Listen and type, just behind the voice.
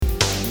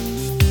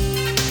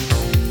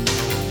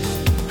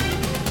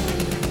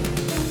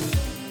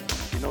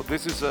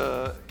This is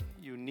a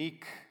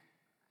unique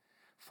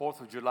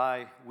 4th of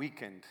July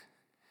weekend.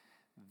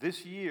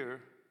 This year,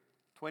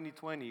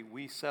 2020,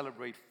 we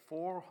celebrate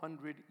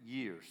 400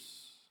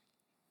 years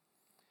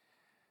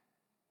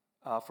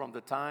from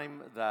the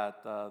time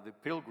that the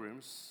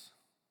Pilgrims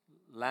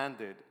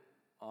landed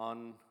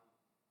on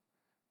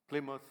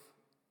Plymouth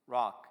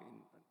Rock.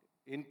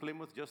 In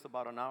Plymouth, just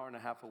about an hour and a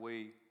half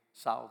away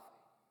south,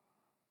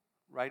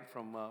 right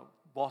from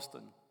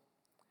Boston.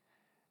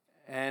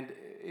 And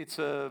it's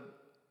a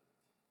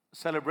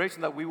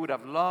celebration that we would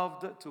have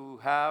loved to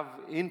have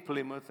in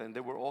Plymouth, and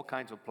there were all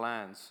kinds of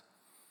plans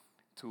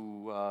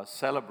to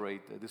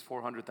celebrate this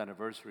 400th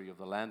anniversary of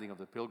the landing of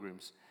the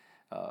Pilgrims,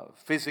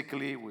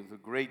 physically with a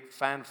great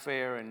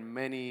fanfare and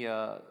many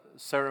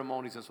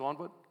ceremonies and so on,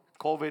 but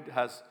COVID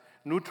has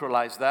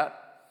neutralized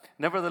that.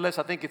 Nevertheless,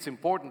 I think it's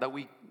important that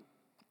we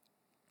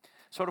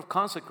sort of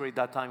consecrate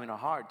that time in our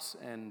hearts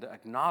and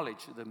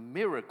acknowledge the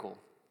miracle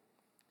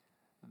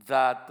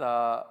that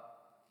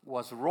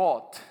was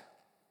wrought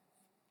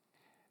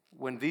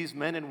when these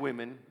men and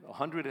women,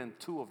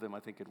 102 of them I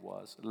think it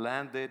was,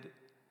 landed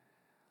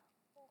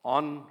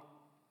on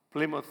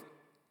Plymouth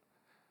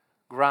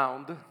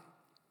ground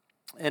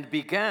and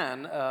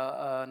began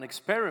an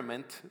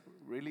experiment,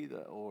 really,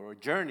 or a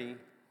journey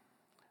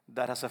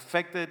that has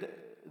affected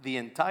the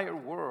entire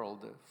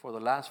world for the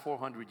last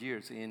 400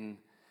 years in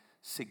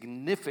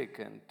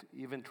significant,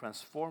 even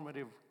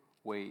transformative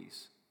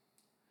ways.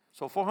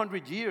 So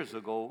 400 years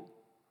ago,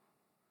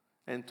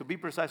 and to be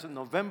precise, on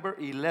November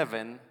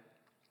 11,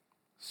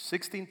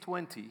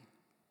 1620,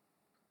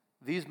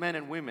 these men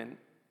and women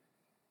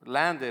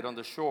landed on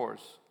the shores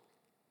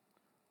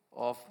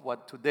of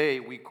what today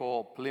we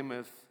call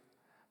Plymouth,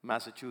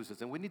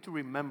 Massachusetts. And we need to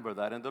remember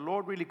that. And the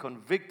Lord really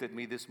convicted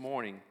me this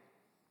morning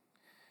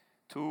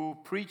to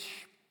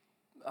preach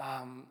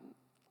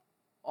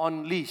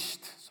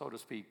unleashed, so to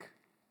speak,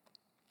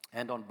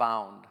 and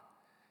unbound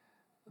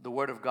the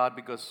Word of God,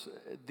 because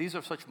these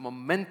are such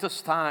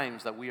momentous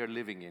times that we are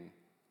living in,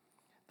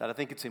 that I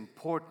think it's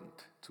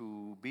important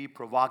to be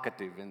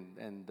provocative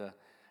and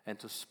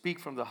to speak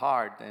from the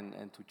heart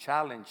and to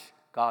challenge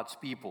God's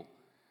people,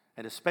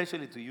 and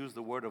especially to use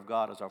the Word of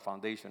God as our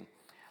foundation.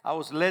 I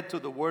was led to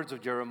the words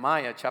of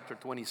Jeremiah chapter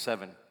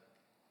 27,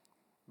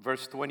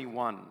 verse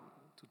 21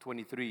 to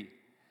 23.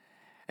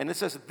 And it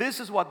says, "This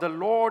is what the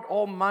Lord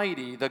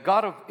Almighty, the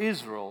God of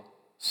Israel,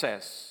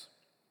 says.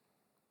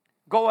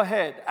 Go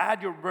ahead,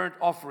 add your burnt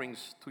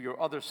offerings to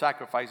your other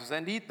sacrifices,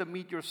 and eat the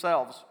meat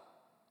yourselves.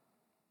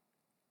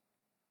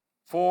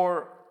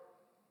 For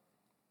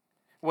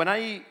when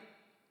I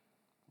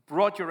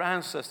brought your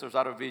ancestors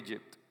out of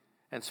Egypt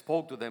and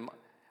spoke to them,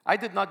 I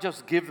did not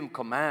just give them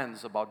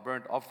commands about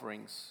burnt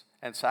offerings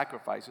and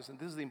sacrifices," and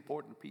this is the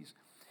important piece,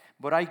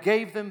 "but I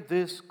gave them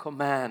this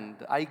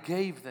command. I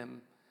gave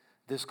them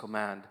this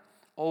command.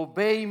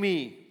 Obey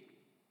me,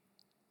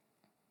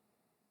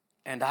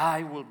 and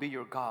I will be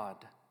your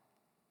God,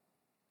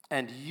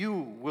 and you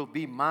will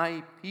be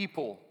my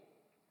people."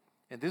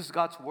 And this is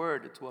God's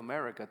word to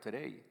America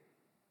today.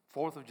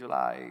 4th of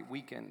July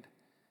weekend,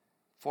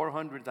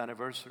 400th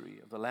anniversary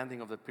of the landing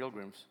of the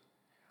Pilgrims.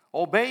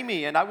 "Obey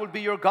me, and I will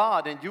be your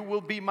God, and you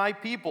will be my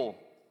people.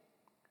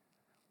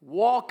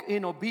 Walk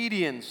in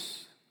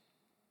obedience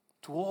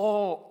to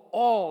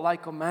all I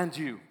command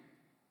you,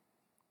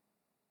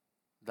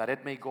 that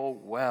it may go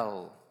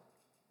well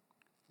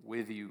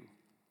with you."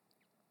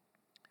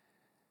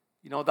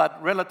 You know, that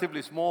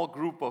relatively small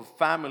group of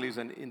families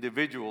and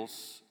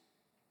individuals,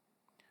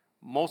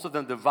 most of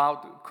them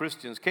devout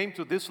Christians, came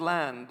to this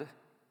land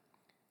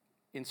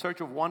in search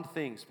of one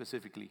thing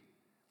specifically: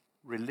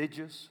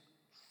 religious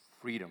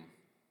freedom.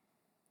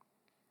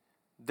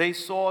 They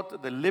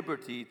sought the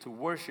liberty to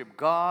worship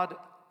God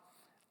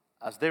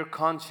as their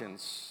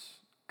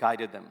conscience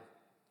guided them.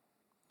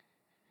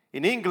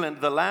 In England,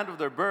 the land of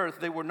their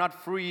birth, they were not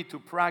free to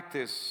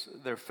practice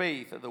their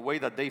faith the way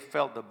that they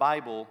felt the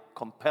Bible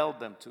compelled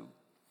them to.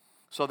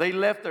 So they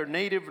left their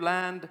native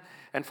land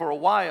and for a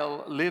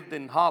while lived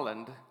in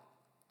Holland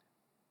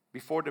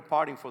before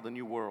departing for the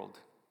New World.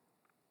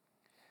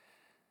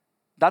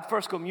 That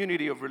first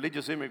community of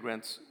religious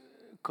immigrants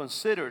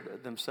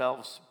considered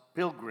themselves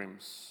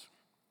pilgrims.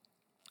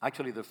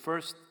 Actually, the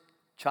first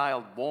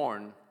child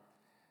born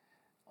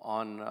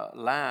on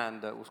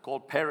land was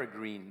called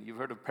peregrine. You've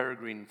heard of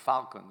peregrine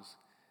falcons.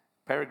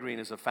 Peregrine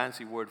is a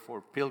fancy word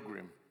for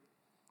pilgrim.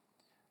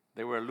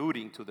 They were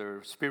alluding to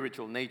their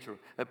spiritual nature.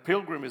 A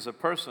pilgrim is a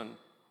person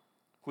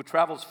who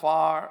travels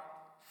far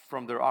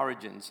from their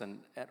origins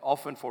and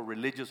often for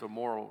religious or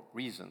moral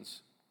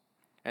reasons,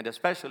 and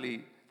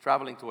especially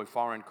traveling to a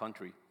foreign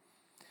country.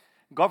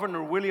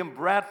 Governor William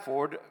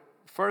Bradford,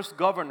 first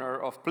governor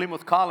of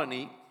Plymouth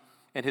Colony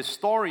and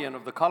historian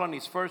of the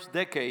colony's first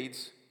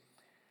decades,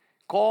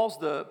 calls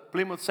the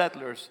Plymouth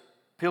settlers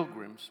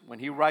pilgrims when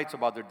he writes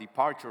about their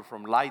departure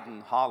from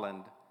Leiden,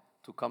 Holland,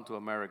 to come to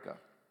America.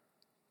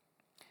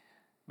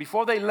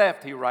 Before they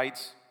left, he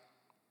writes,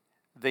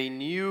 they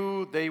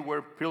knew they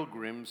were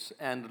pilgrims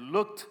and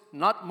looked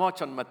not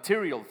much on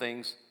material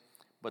things,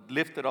 but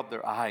lifted up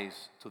their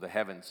eyes to the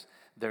heavens.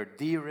 their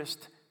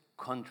dearest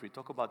country.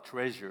 Talk about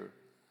treasure,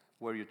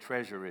 where your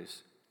treasure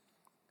is.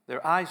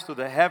 Their eyes to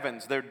the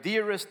heavens, their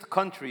dearest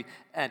country,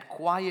 and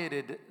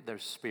quieted their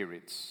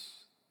spirits.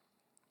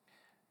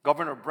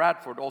 Governor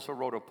Bradford also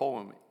wrote a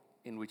poem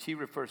in which he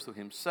refers to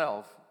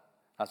himself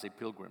as a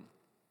pilgrim.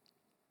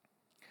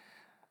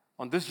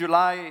 On this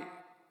July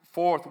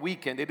 4th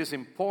weekend, it is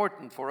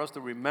important for us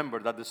to remember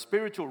that the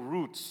spiritual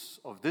roots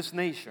of this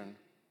nation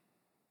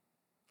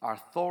are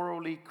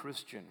thoroughly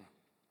Christian.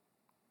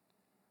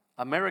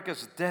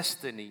 America's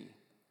destiny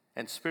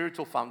and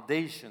spiritual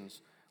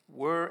foundations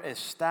were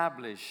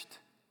established,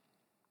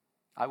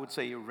 I would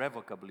say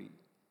irrevocably,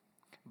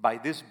 by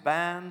this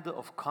band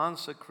of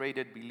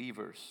consecrated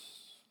believers.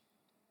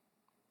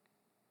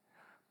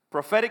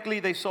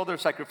 Prophetically, they saw their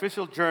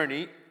sacrificial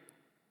journey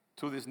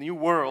to this new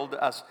world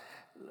as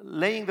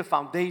laying the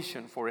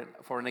foundation for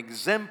an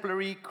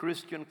exemplary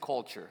Christian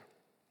culture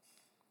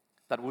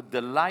that would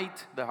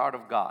delight the heart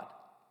of God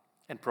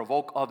and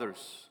provoke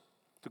others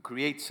to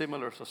create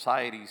similar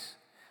societies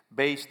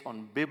based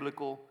on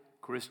biblical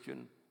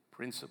Christian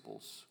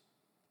principles.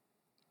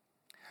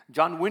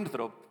 John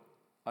Winthrop,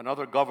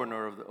 another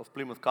governor of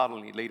Plymouth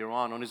Colony later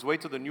on his way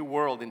to the New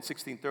World in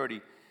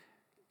 1630,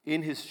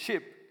 in his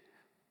ship,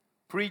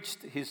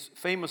 preached his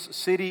famous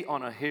City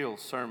on a Hill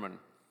sermon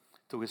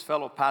to his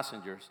fellow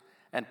passengers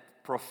and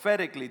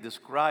prophetically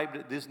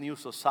described this new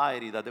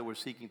society that they were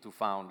seeking to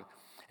found.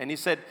 And he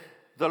said,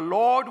 "The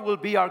Lord will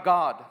be our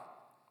God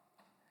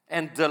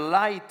and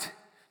delight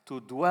to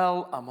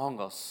dwell among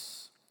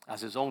us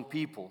as His own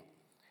people,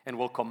 and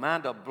will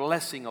command a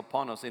blessing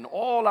upon us in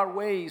all our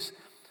ways,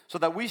 so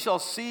that we shall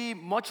see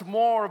much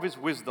more of His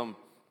wisdom,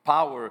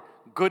 power,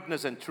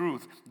 goodness, and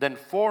truth than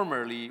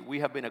formerly we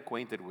have been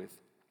acquainted with.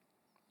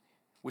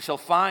 We shall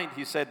find,"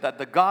 he said, "that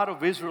the God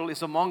of Israel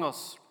is among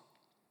us,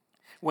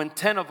 when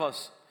 10 of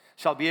us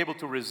shall be able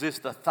to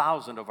resist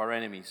 1,000 of our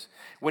enemies,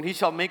 when He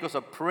shall make us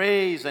a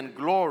praise and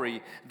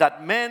glory,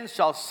 that men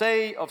shall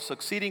say of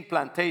succeeding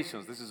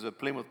plantations." This is a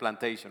Plymouth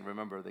plantation,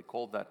 remember, they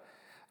called that,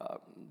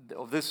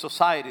 of this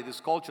society, this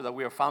culture that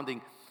we are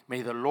founding,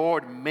 "May the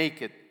Lord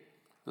make it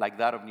like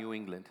that of New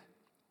England.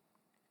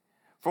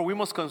 For we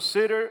must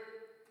consider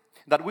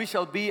that we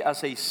shall be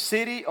as a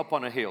city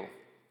upon a hill.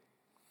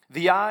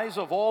 The eyes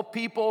of all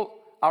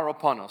people are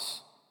upon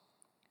us.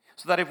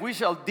 So that if we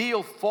shall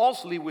deal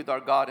falsely with our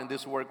God in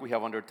this work we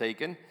have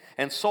undertaken,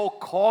 and so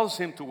cause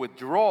Him to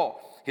withdraw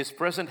His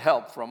present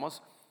help from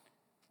us,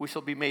 we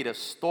shall be made a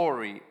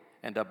story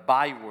and a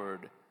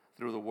byword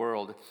through the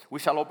world. We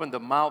shall open the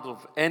mouths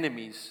of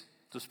enemies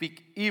to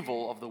speak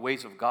evil of the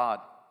ways of God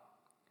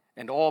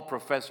and all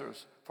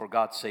professors for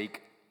God's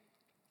sake.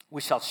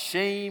 We shall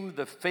shame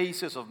the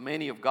faces of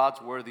many of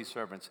God's worthy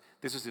servants."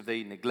 This is if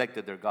they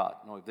neglected their God,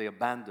 no, if they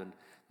abandoned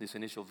this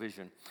initial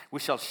vision. "We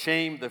shall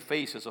shame the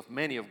faces of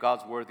many of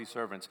God's worthy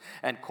servants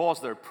and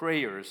cause their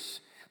prayers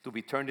to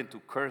be turned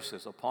into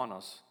curses upon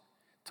us,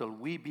 till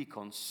we be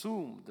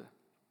consumed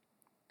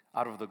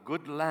out of the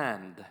good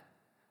land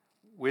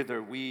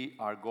whither we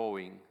are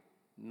going."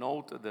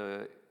 Note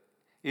the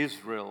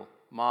Israel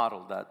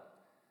model that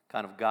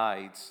kind of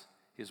guides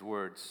his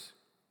words.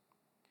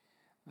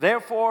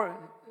 Therefore,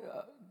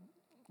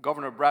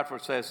 Governor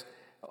Bradford says,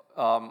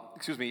 John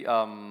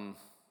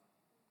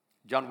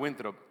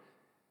Winthrop,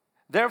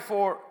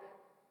 "Therefore,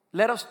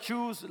 let us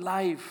choose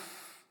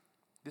life."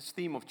 This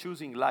theme of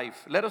choosing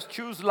life. "Let us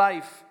choose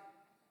life,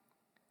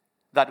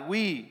 that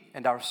we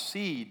and our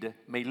seed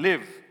may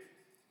live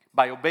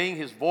by obeying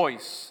His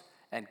voice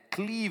and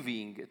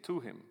cleaving to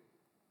Him.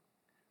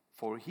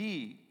 For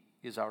He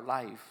is our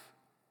life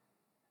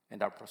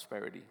and our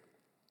prosperity."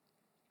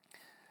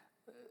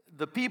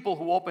 The people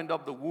who opened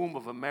up the womb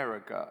of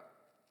America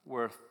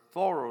were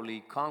thoroughly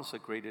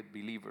consecrated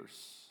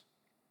believers.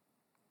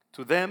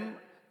 To them,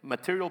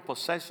 material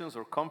possessions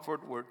or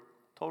comfort were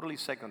totally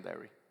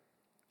secondary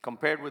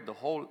compared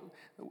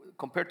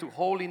to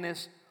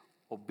holiness,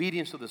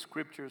 obedience to the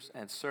Scriptures,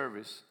 and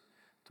service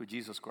to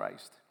Jesus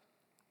Christ.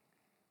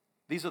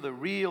 These are the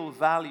real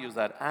values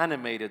that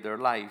animated their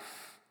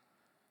life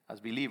as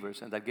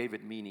believers and that gave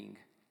it meaning.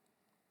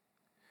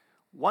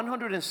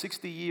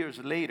 160 years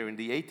later, in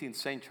the 18th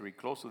century,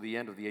 close to the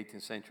end of the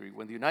 18th century,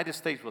 when the United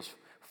States was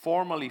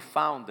formally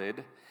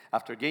founded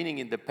after gaining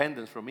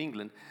independence from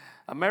England,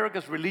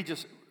 America's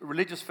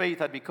religious faith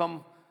had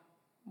become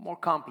more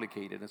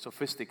complicated and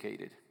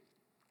sophisticated.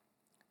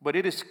 But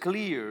it is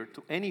clear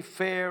to any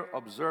fair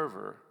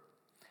observer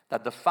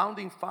that the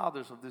founding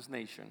fathers of this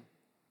nation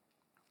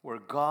were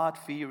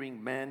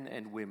God-fearing men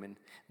and women,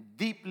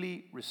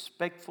 deeply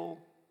respectful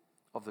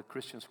of the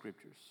Christian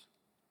Scriptures.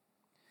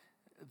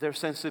 Their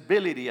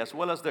sensibility, as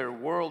well as their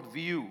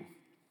worldview,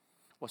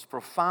 was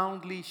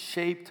profoundly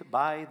shaped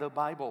by the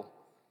Bible.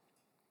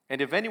 And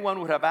if anyone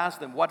would have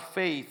asked them what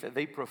faith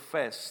they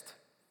professed,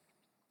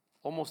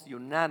 almost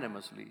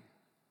unanimously,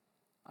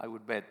 I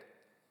would bet,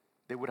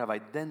 they would have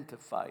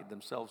identified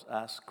themselves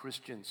as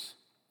Christians.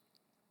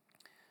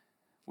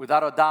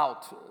 Without a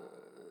doubt,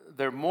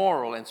 their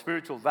moral and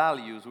spiritual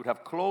values would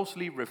have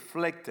closely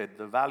reflected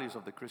the values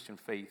of the Christian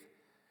faith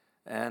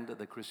and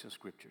the Christian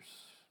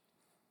Scriptures.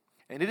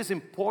 And it is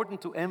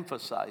important to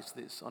emphasize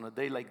this on a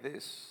day like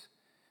this,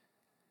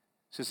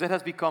 since it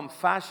has become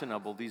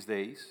fashionable these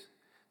days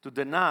to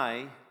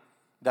deny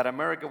that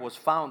America was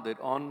founded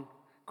on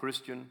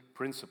Christian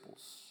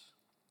principles.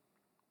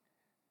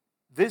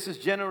 This is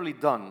generally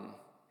done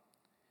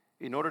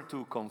in order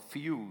to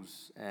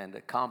confuse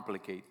and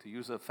complicate, to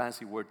use a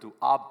fancy word, to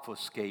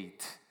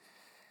obfuscate,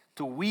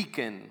 to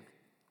weaken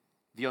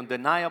the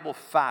undeniable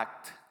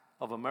fact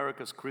of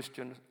America's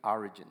Christian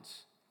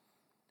origins,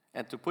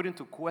 and to put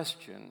into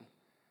question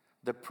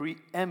the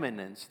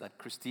preeminence that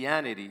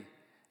Christianity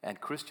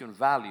and Christian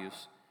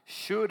values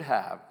should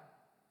have,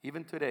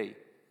 even today,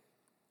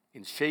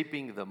 in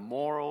shaping the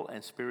moral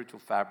and spiritual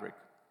fabric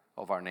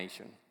of our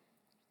nation.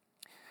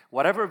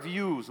 Whatever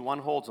views one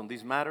holds on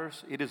these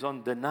matters, it is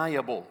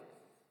undeniable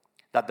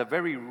that the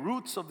very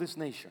roots of this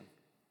nation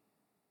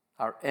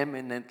are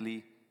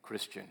eminently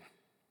Christian.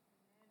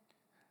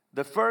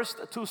 The first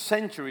 2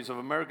 centuries of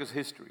America's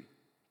history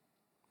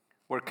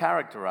were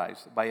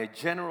characterized by a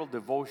general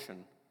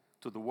devotion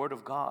to the Word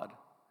of God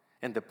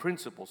and the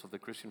principles of the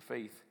Christian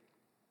faith.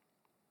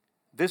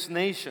 This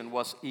nation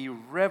was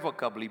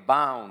irrevocably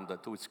bound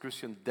to its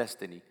Christian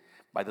destiny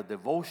by the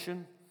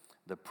devotion,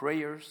 the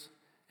prayers,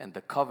 and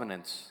the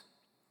covenants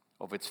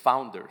of its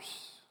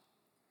founders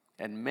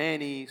and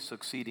many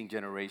succeeding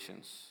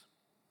generations.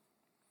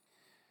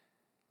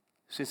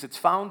 Since its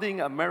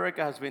founding,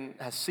 America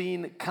has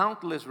seen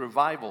countless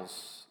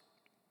revivals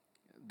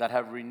that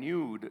have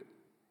renewed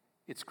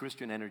its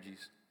Christian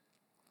energies.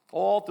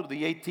 All through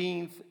the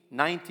 18th,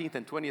 19th,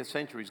 and 20th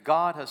centuries,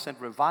 God has sent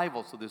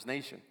revivals to this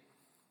nation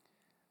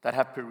that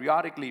have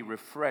periodically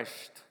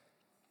refreshed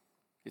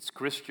its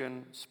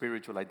Christian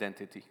spiritual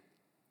identity.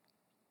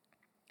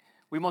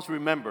 We must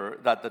remember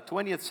that the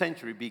 20th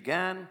century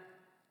began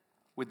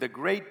with the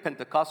great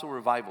Pentecostal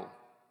revival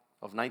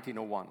of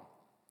 1901,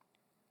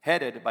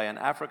 headed by an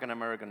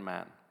African-American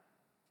man,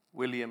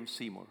 William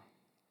Seymour.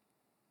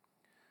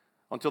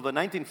 Until the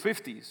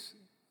 1950s,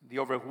 the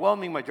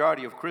overwhelming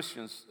majority of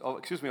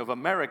of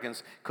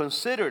Americans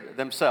considered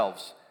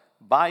themselves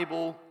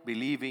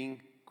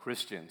Bible-believing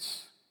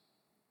Christians.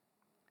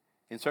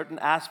 In certain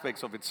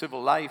aspects of its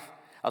civil life,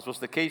 as was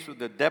the case with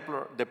the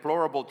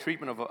deplorable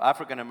treatment of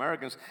African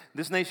Americans,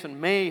 this nation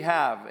may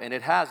have, and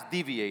it has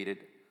deviated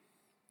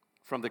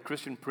from the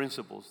Christian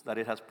principles that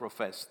it has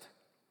professed.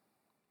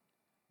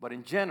 But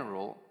in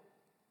general,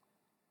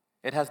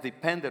 it has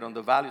depended on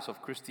the values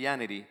of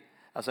Christianity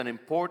as an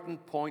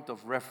important point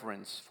of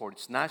reference for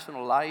its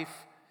national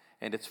life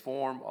and its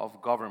form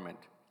of government,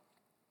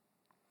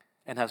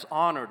 and has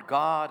honored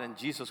God and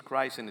Jesus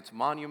Christ in its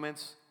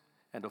monuments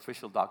and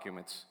official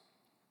documents.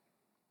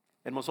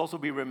 It must also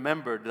be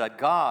remembered that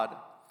God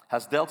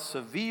has dealt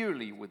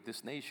severely with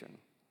this nation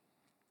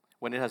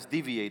when it has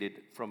deviated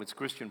from its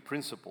Christian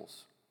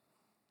principles.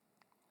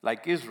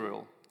 Like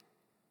Israel,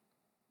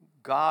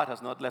 God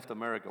has not left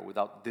America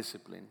without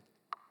discipline.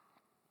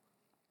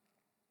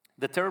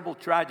 The terrible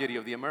tragedy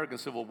of the American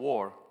Civil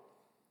War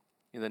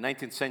in the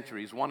 19th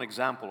century is one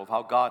example of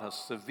how God has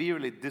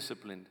severely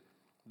disciplined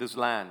this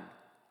land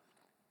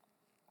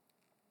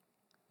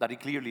that He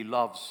clearly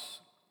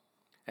loves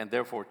and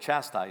therefore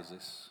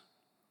chastises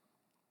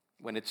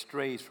when it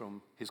strays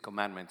from His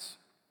commandments.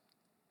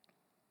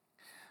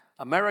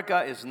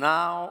 America is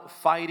now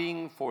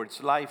fighting for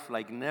its life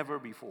like never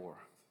before.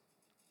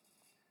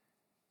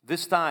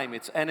 This time,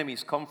 its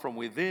enemies come from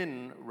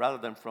within rather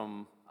than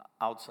from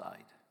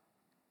outside.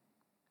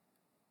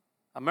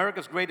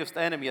 America's greatest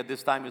enemy at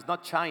this time is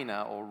not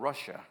China or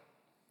Russia,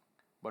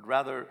 but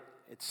rather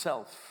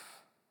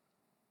itself.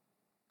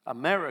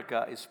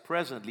 America is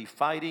presently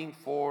fighting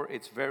for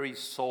its very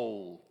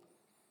soul,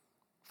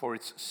 for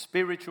its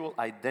spiritual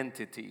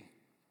identity.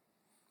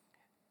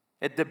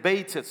 It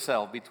debates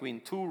itself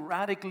between 2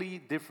 radically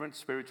different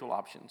spiritual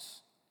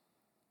options.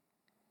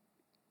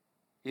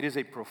 It is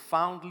a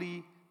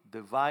profoundly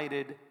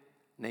divided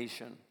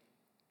nation.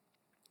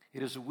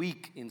 It is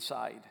weak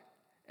inside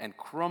and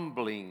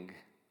crumbling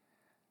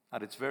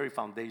at its very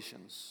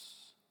foundations.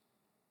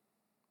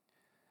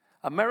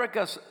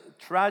 America's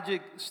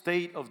tragic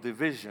state of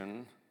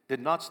division did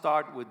not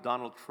start with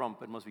Donald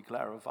Trump, it must be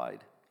clarified.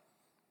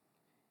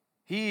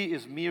 He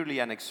is merely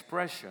an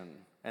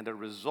expression and a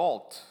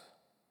result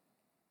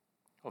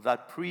of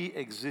that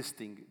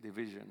pre-existing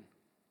division.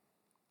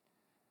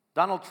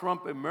 Donald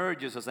Trump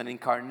emerges as an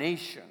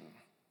incarnation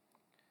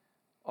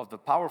of the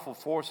powerful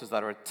forces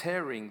that are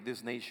tearing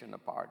this nation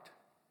apart.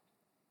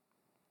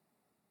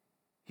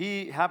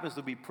 He happens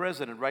to be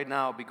president right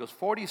now because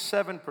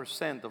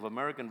 47% of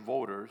American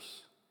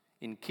voters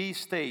in key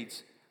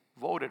states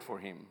voted for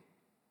him,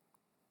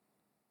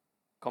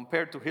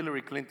 compared to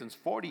Hillary Clinton's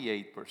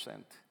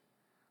 48%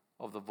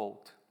 of the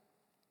vote.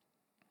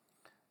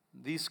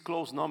 These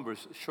close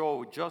numbers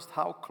show just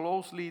how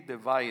closely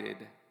divided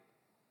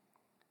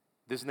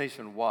this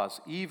nation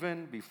was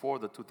even before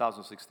the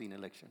 2016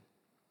 election.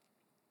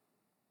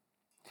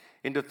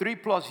 In the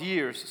 3+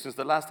 years since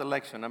the last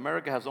election,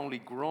 America has only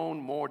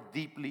grown more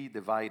deeply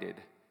divided.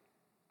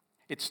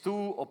 Its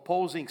 2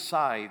 opposing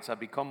sides have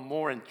become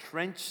more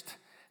entrenched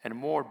and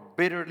more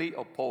bitterly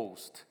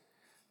opposed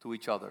to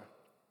each other.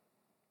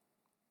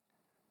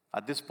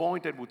 At this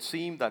point, it would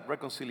seem that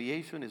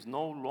reconciliation is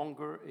no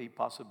longer a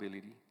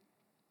possibility.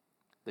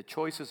 The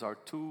choices are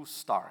too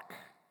stark.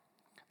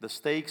 The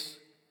stakes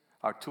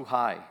are too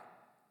high.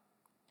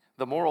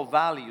 The moral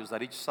values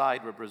that each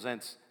side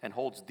represents and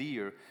holds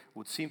dear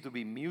would seem to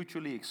be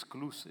mutually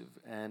exclusive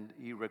and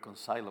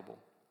irreconcilable.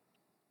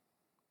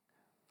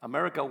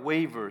 America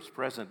wavers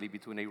presently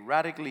between a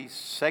radically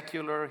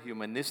secular,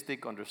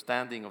 humanistic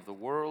understanding of the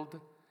world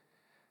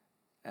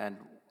and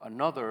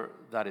another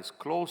that is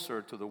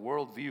closer to the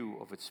worldview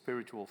of its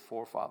spiritual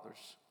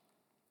forefathers.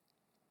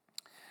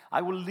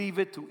 I will leave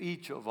it to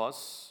each of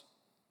us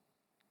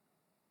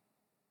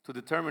to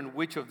determine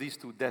which of these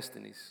two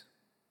destinies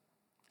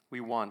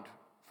we want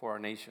for our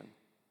nation,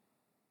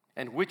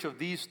 and which of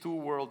these two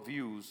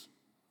worldviews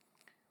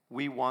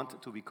we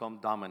want to become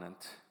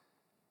dominant.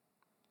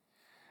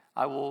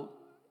 I will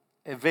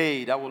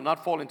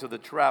not fall into the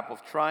trap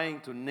of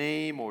trying to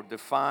name or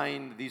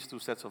define these two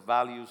sets of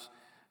values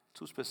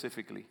too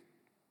specifically.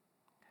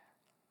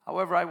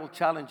 However, I will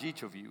challenge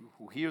each of you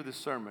who hear this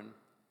sermon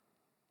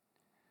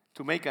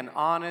to make an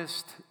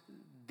honest,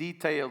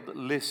 detailed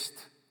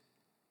list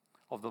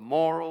of the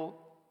moral,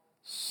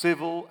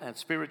 civil, and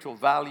spiritual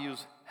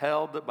values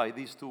held by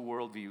these two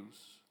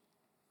worldviews,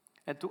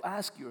 and to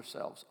ask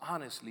yourselves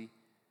honestly,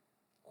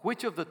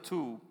 which of the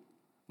two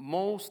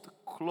most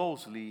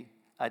closely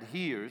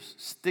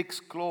sticks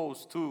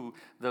close to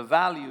the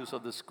values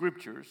of the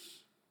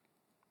Scriptures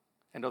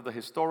and of the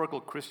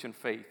historical Christian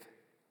faith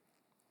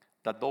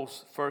that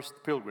those first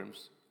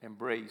pilgrims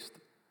embraced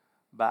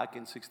back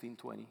in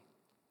 1620.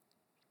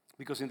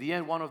 Because in the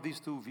end, one of these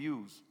two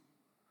views,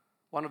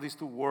 one of these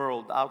two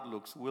world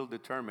outlooks will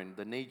determine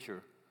the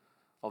nature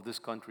of this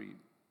country.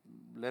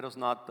 Let us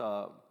not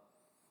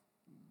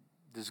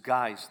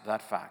disguise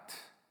that fact.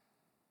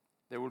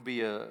 There will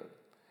be a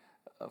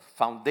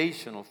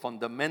foundational,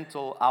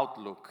 fundamental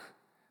outlook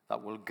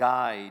that will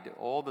guide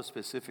all the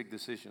specific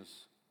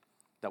decisions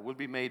that will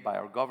be made by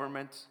our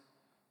government,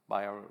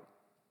 by our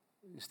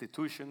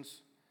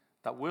institutions,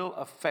 that will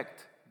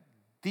affect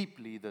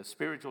deeply the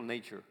spiritual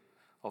nature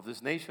of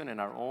this nation and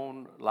our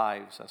own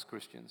lives as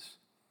Christians.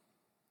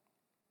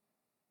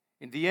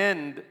 In the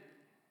end,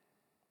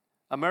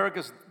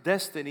 America's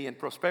destiny and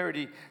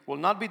prosperity will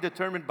not be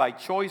determined by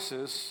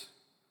choices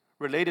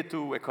related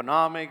to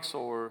economics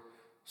or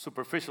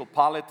superficial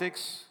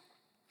politics,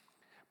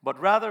 but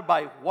rather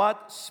by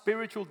what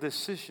spiritual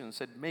decisions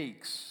it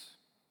makes,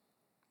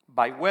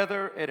 by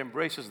whether it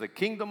embraces the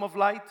kingdom of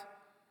light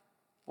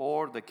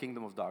or the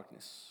kingdom of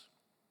darkness.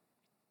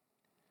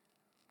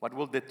 What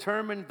will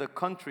determine the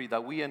country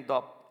that we end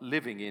up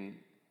living in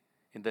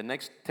the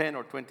next 10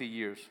 or 20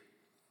 years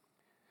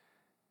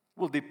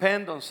will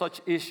depend on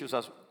such issues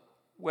as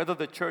whether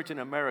the church in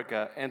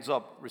America ends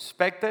up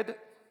respected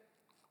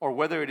or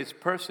whether it is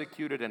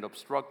persecuted and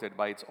obstructed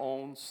by its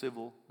own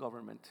civil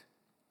government.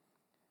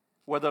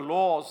 Whether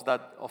laws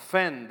that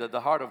offend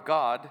the heart of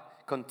God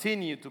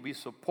continue to be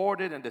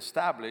supported and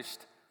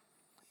established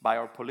by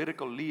our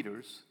political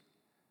leaders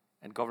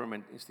and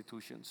government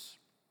institutions.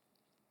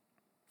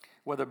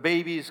 Whether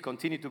babies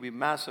continue to be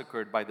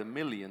massacred by the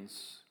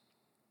millions,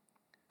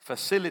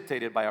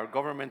 facilitated by our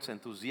government's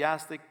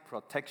enthusiastic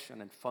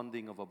protection and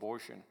funding of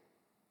abortion.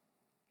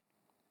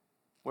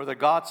 Whether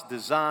God's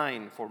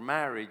design for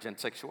marriage and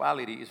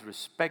sexuality is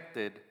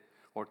respected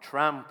or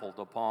trampled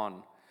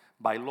upon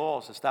by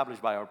laws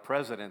established by our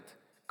President,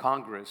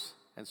 Congress,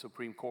 and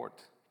Supreme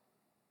Court.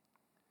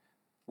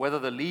 Whether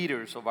the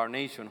leaders of our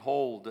nation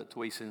hold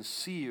to a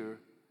sincere,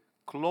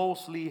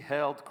 closely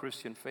held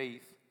Christian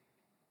faith,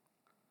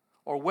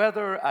 or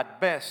whether,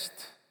 at best,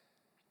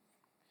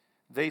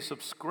 they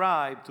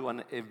subscribe to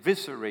an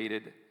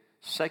eviscerated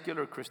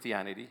secular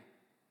Christianity,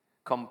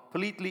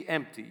 completely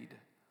emptied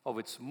of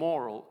its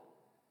moral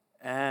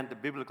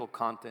and biblical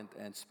content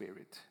and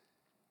spirit.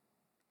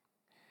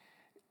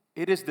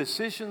 It is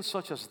decisions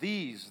such as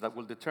these that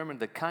will determine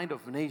the kind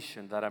of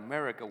nation that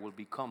America will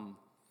become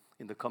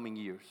in the coming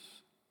years.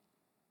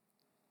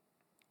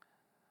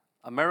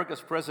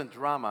 America's present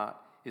drama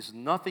is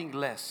nothing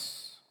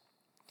less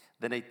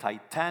than a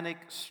titanic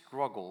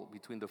struggle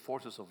between the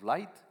forces of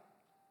light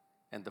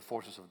and the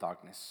forces of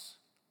darkness.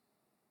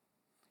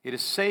 It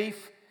is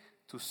safe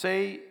to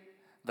say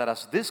that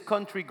as this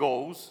country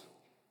goes,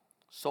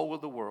 so will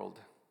the world.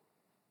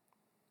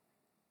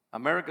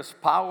 America's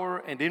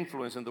power and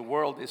influence in the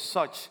world is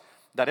such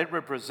that it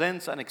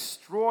represents an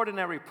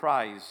extraordinary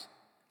prize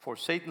for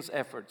Satan's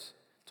efforts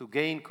to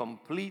gain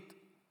complete,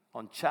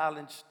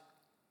 unchallenged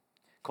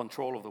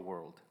control of the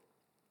world.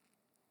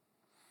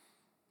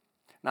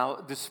 Now,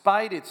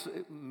 despite its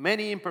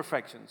many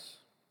imperfections,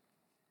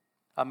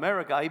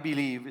 America, I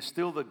believe, is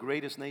still the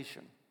greatest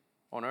nation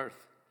on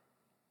earth.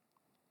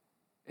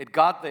 It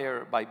got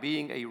there by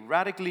being a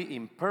radically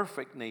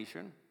imperfect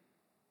nation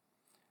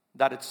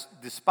that,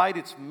 despite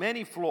its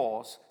many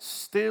flaws,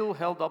 still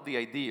held up the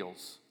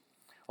ideals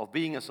of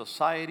being a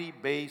society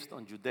based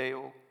on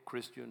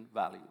Judeo-Christian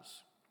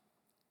values.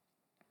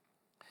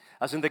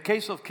 As in the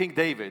case of King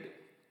David,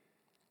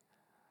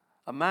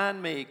 A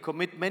man may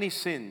commit many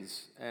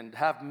sins and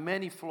have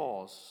many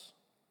flaws,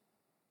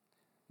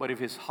 but if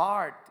his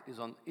heart is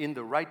in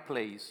the right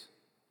place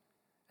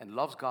and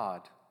loves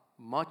God,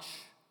 much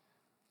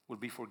will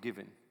be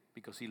forgiven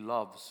because he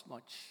loves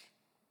much.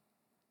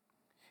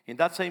 In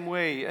that same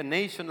way, a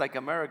nation like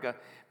America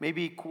may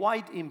be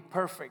quite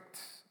imperfect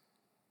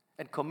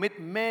and commit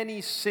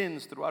many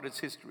sins throughout its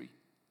history.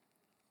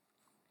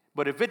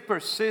 But if it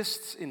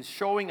persists in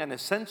showing an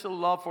essential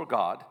love for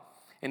God,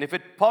 and if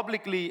it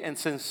publicly and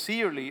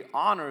sincerely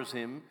honors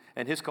Him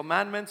and His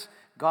commandments,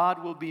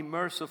 God will be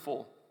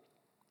merciful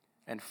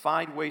and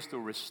find ways to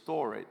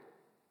restore it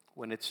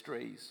when it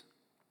strays.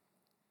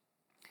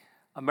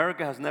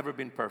 America has never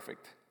been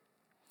perfect.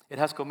 It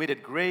has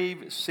committed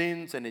grave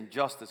sins and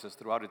injustices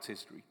throughout its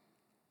history.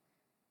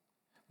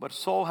 But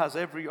so has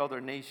every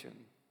other nation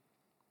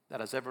that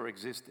has ever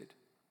existed.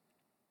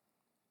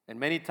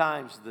 And many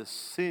times the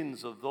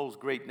sins of those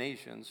great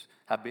nations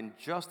have been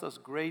just as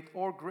great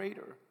or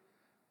greater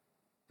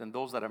than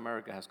those that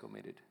America has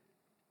committed.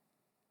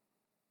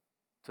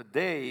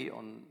 Today,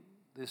 on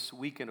this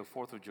weekend of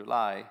 4th of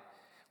July,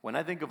 when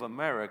I think of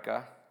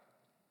America,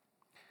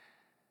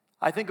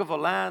 I think of a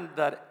land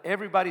that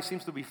everybody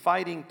seems to be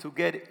fighting to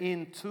get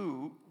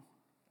into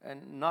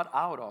and not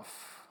out of.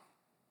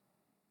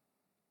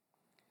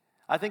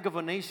 I think of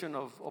a nation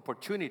of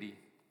opportunity,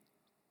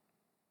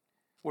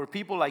 where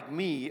people like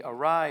me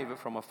arrive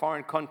from a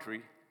foreign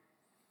country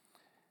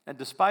and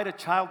despite a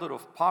childhood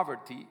of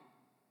poverty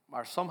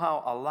are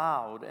somehow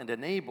allowed and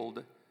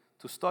enabled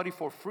to study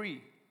for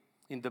free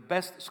in the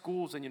best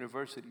schools and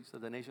universities that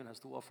the nation has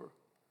to offer,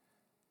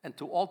 and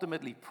to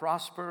ultimately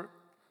prosper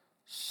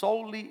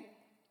solely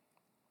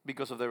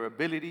because of their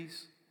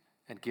abilities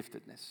and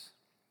giftedness.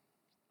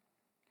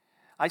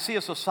 I see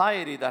a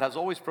society that has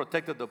always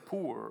protected the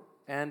poor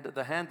and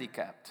the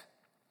handicapped,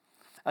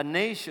 a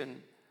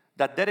nation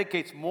that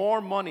dedicates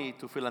more money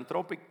to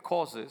philanthropic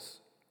causes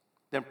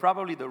than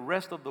probably the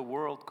rest of the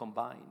world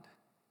combined.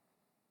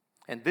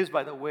 And this,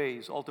 by the way,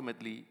 is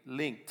ultimately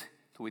linked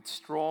to its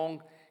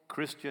strong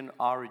Christian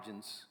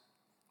origins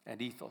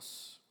and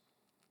ethos.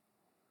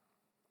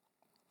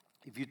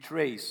 If you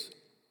trace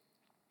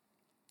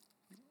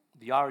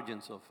the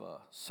origins of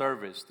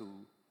service to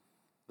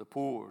the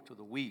poor, to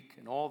the weak,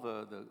 and all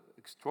the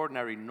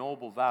extraordinary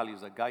noble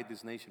values that guide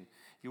this nation,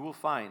 you will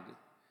find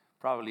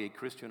probably a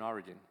Christian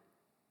origin.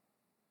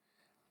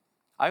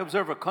 I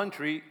observe a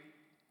country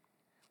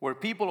where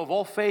people of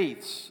all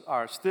faiths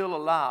are still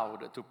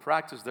allowed to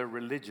practice their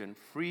religion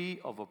free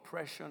of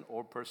oppression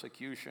or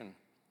persecution.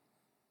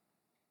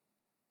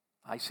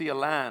 I see a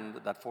land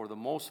that for the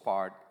most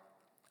part,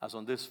 as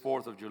on this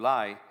 4th of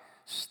July,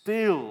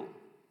 still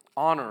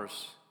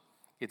honors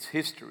its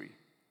history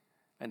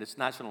and its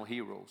national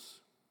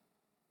heroes,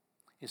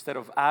 instead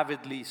of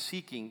avidly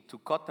seeking to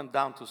cut them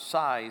down to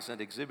size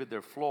and exhibit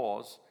their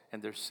flaws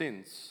and their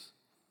sins,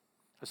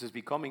 as is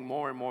becoming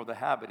more and more the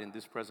habit in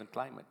this present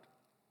climate.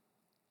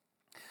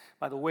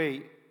 By the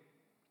way,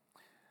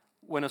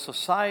 when a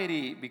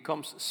society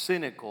becomes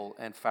cynical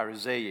and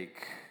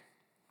Pharisaic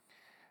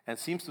and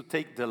seems to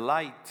take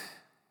delight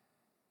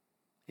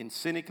in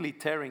cynically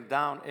tearing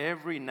down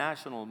every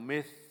national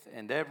myth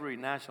and every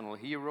national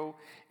hero,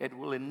 it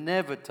will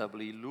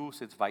inevitably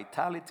lose its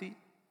vitality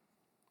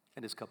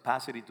and its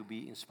capacity to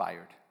be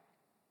inspired.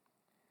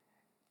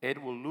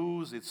 It will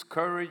lose its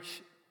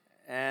courage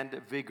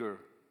and vigor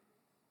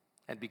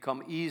and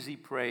become easy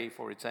prey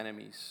for its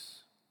enemies.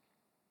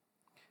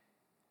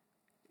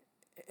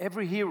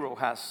 Every hero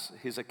has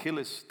his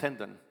Achilles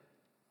tendon.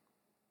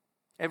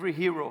 Every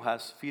hero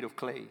has feet of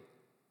clay.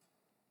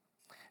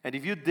 And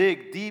if you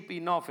dig deep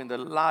enough in the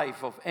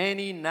life of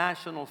any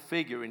national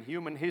figure in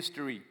human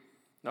history,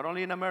 not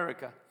only in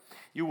America,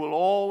 you will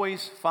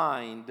always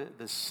find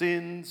the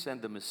sins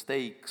and the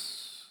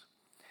mistakes,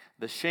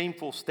 the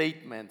shameful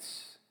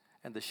statements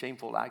and the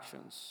shameful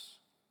actions.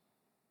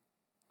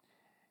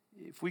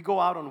 If we go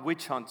out on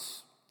witch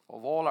hunts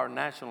of all our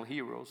national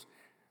heroes,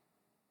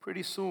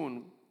 pretty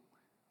soon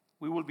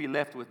we will be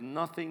left with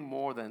nothing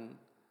more than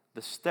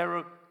the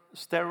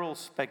sterile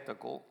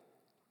spectacle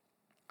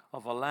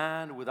of a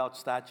land without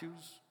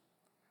statues,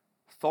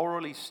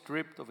 thoroughly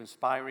stripped of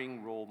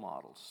inspiring role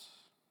models.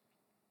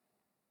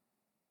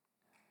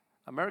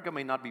 America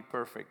may not be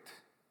perfect,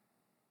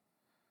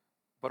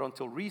 but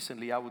until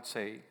recently, I would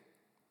say,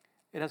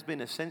 it has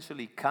been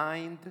essentially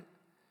kind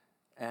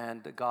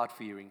and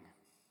God-fearing.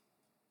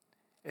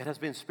 It has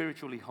been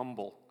spiritually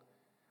humble,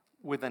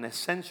 with an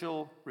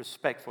essential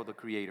respect for the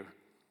Creator.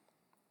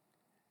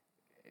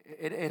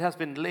 It has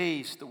been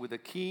laced with a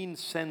keen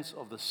sense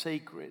of the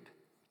sacred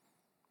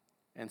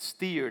and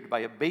steered by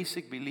a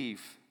basic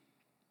belief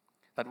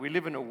that we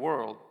live in a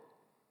world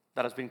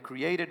that has been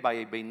created by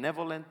a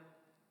benevolent,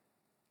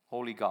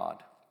 holy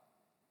God.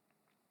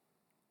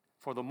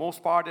 For the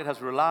most part, it has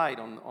relied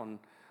on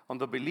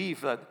the belief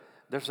that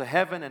there's a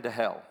heaven and a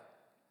hell,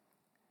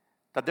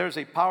 that there's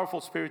a powerful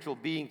spiritual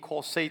being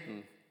called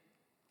Satan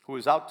who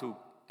is out to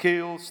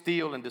kill,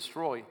 steal, and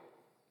destroy.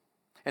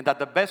 And that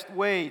the best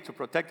way to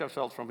protect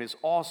ourselves from his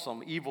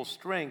awesome evil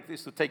strength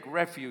is to take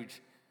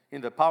refuge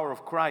in the power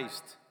of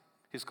Christ,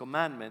 his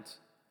commandments,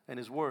 and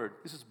his word.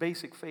 This is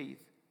basic faith.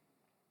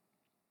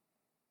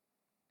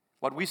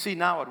 What we see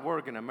now at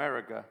work in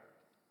America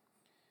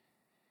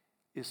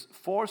is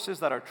forces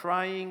that are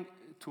trying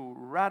to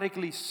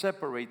radically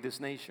separate this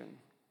nation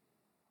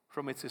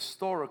from its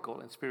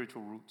historical and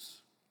spiritual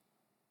roots,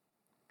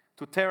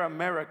 to tear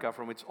America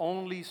from its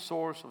only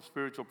source of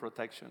spiritual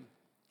protection.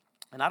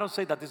 And I don't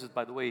say that this is,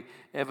 by the way,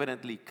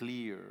 evidently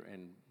clear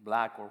and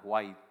black or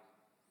white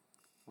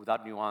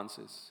without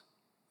nuances.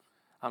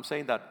 I'm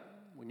saying that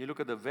when you look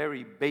at the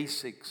very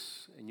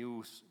basics and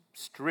you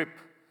strip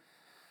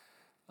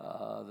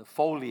the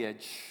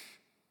foliage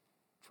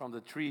from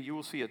the tree, you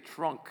will see a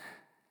trunk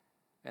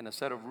and a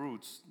set of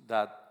roots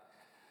that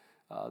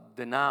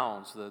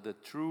denounce the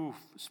true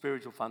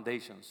spiritual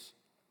foundations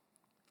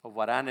of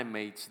what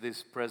animates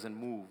this present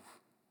move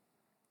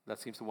that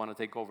seems to want to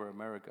take over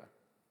America.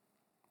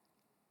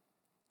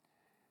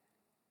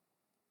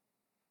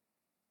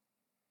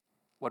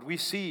 What we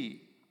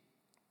see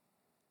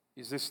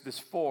is this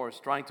force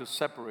trying to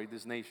separate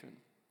this nation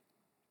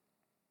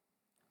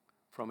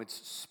from its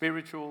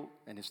spiritual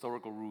and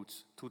historical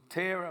roots, to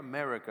tear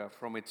America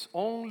from its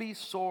only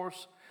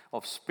source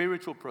of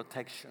spiritual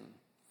protection,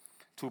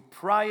 to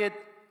pry it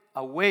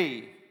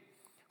away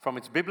from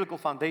its biblical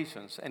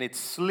foundations and its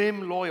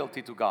slim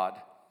loyalty to God,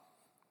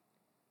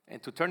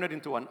 and to turn it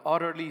into an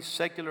utterly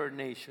secular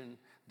nation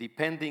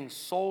depending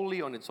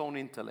solely on its own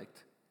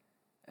intellect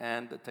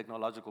and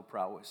technological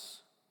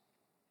prowess.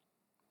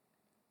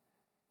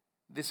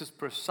 This is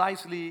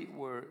precisely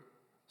where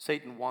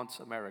Satan wants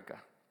America,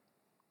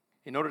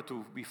 in order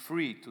to be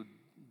free to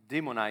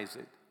demonize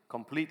it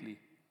completely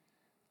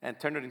and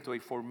turn it into a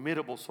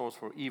formidable source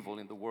for evil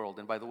in the world.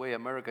 And by the way,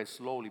 America is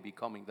slowly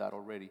becoming that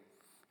already.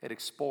 It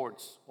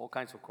exports all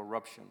kinds of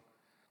corruption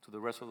to the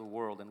rest of the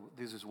world, and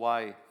this is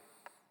why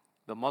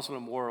the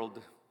Muslim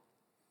world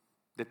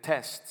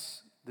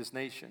detests this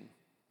nation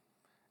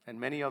and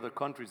many other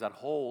countries that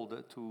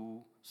hold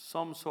to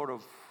some sort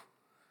of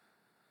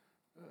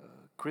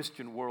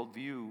Christian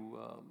worldview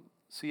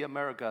see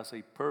America as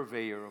a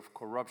purveyor of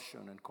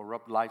corruption and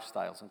corrupt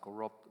lifestyles and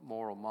corrupt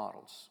moral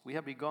models. We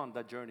have begun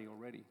that journey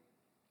already.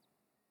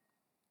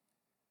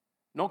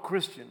 No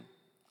Christian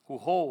who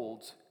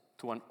holds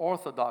to an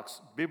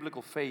orthodox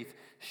biblical faith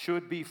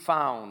should be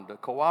found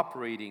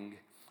cooperating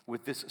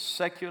with this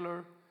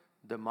secular,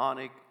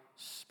 demonic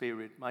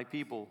spirit. My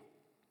people,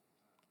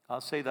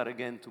 I'll say that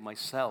again to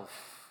myself,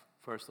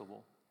 first of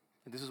all.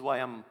 And this is why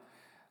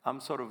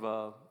I'm sort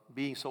of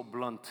being so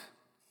blunt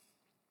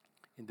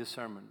in this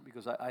sermon,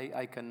 because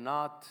I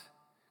cannot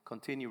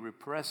continue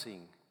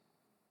repressing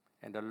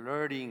and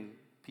alerting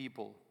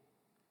people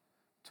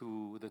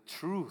to the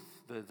truth,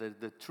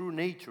 the true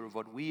nature of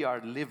what we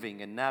are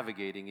living and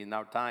navigating in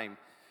our time.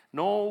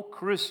 No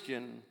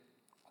Christian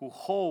who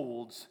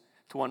holds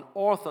to an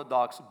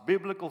orthodox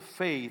biblical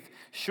faith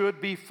should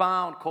be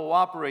found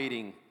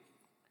cooperating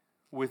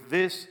with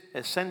this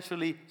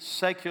essentially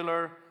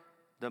secular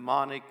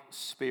demonic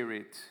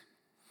spirit.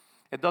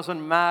 It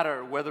doesn't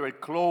matter whether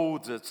it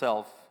clothes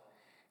itself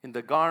in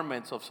the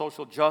garments of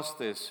social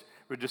justice,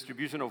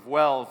 redistribution of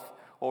wealth,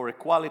 or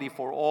equality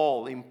for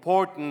all.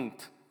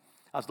 Important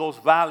as those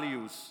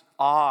values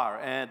are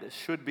and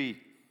should be,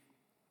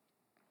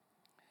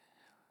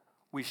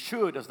 we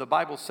should, as the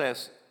Bible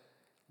says,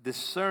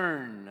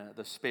 discern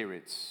the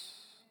spirits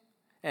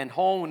and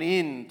hone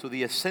in to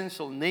the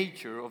essential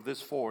nature of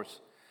this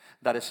force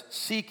that is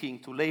seeking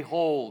to lay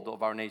hold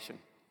of our nation.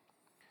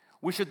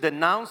 We should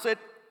denounce it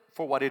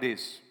for what it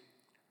is.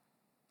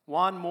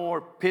 One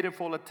more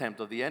pitiful attempt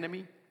of the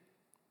enemy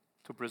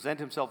to present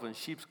himself in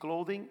sheep's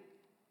clothing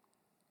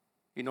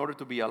in order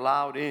to be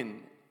allowed in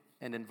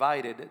and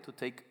invited to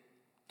take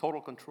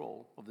total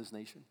control of this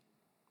nation.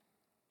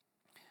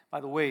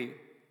 By the way,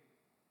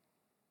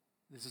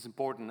 this is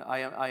important.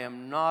 I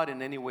am not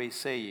in any way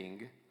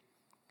saying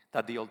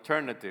that the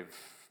alternative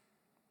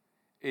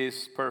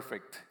is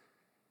perfect,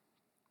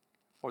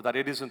 or that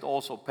it isn't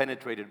also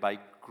penetrated by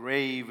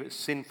grave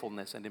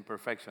sinfulness and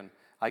imperfection.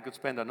 I could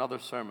spend another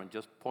sermon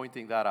just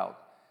pointing that out.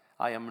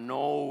 I am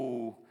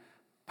no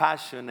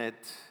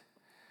passionate,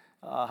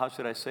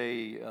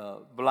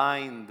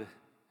 blind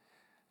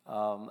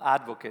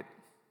advocate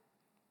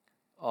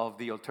of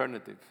the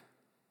alternative.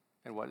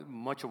 And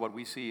much of what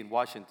we see in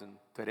Washington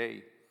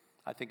today,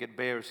 I think it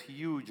bears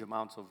huge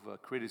amounts of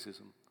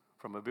criticism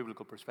from a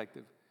biblical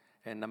perspective.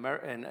 And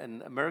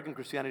American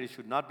Christianity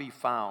should not be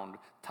found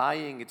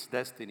tying its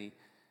destiny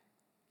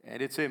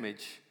and its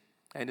image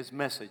and its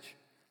message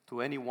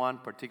to any one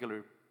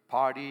particular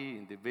party,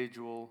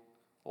 individual,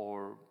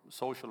 or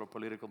social or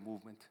political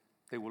movement.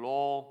 They will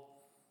all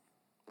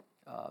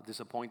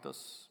disappoint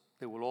us.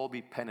 They will all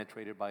be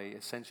penetrated by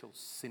essential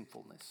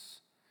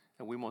sinfulness.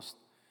 And we must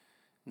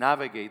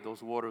navigate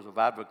those waters of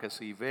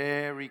advocacy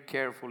very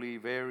carefully,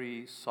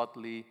 very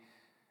subtly,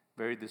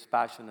 very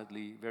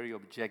dispassionately, very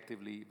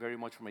objectively, very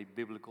much from a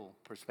biblical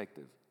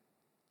perspective.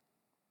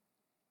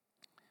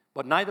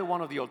 But neither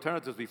one of the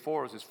alternatives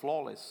before us is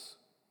flawless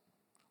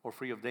or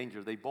free of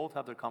danger. They both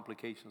have their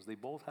complications. They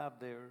both have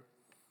their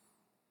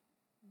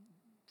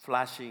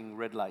flashing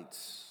red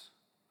lights.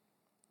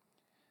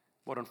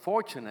 But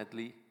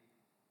unfortunately,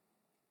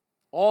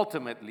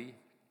 ultimately,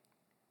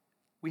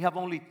 we have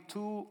only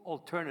two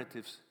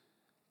alternatives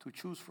to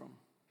choose from.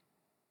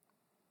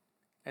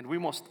 And we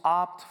must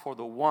opt for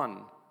the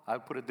one, I'll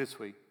put it this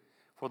way,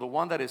 for the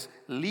one that is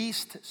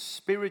least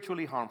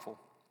spiritually harmful.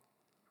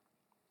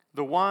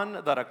 The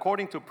one that,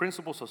 according to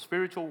principles of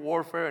spiritual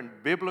warfare and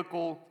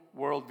biblical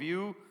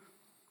worldview,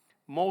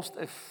 most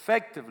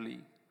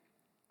effectively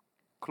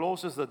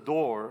closes the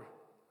door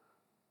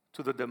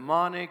to the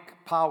demonic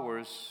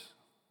powers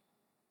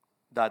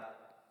that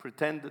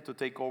pretend to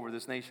take over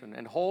this nation,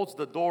 and holds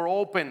the door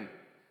open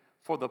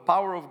for the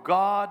power of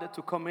God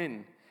to come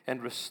in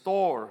and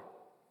restore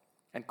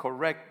and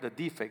correct the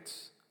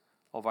defects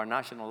of our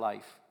national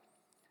life.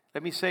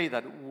 Let me say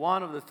that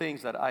one of the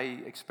things that I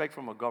expect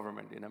from a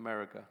government in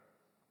America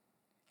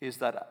is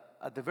that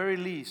at the very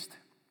least,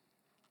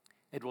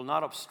 it will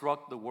not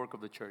obstruct the work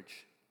of the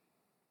church.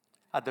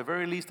 At the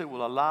very least, it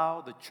will allow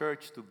the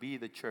church to be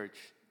the church.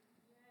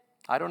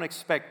 I don't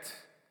expect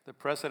the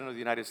President of the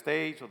United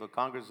States or the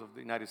Congress of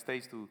the United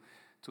States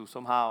to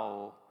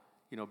somehow,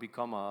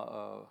 become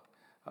a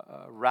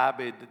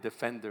rabid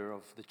defender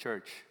of the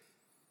church.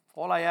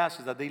 All I ask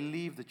is that they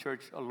leave the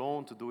church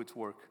alone to do its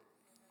work.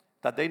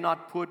 That they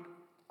not put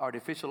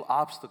artificial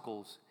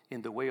obstacles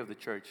in the way of the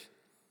church.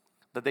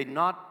 That they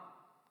not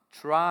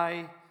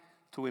try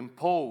to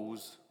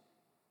impose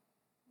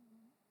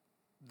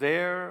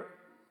their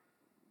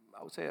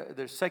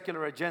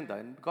secular agenda.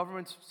 And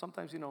governments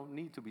sometimes,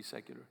 need to be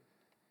secular.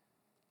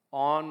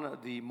 On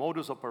the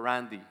modus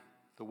operandi,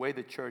 the way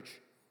the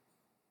church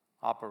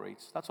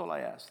operates. That's all I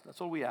ask. That's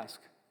all we ask.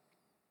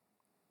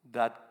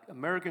 That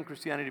American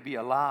Christianity be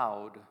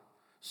allowed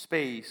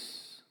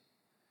space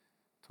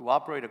to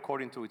operate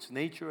according to its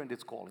nature and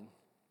its calling.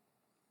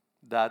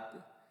 That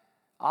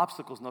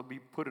obstacles not be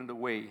put in the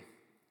way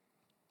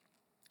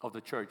of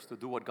the church to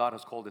do what God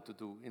has called it to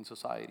do in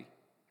society.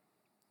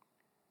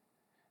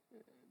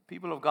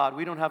 People of God,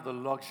 we don't have the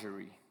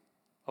luxury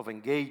of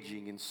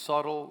engaging in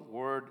subtle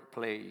word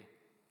play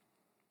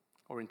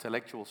or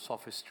intellectual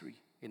sophistry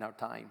in our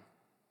time.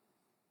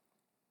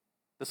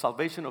 The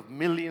salvation of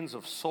millions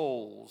of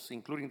souls,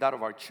 including that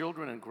of our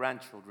children and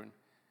grandchildren,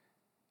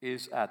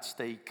 is at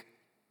stake.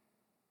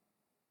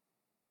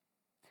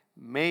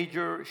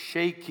 Major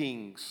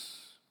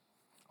shakings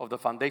of the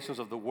foundations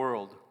of the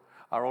world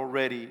are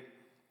already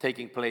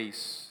taking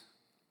place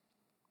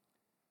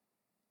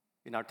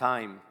in our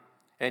time.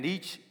 And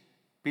each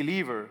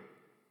believer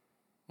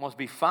must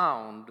be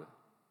found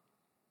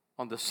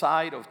on the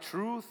side of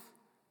truth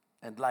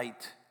and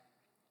light.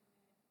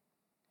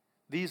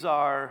 These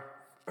are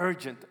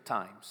urgent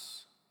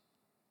times.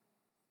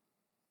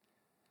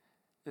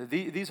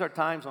 These are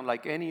times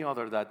unlike any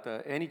other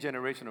that any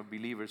generation of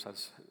believers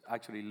has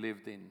actually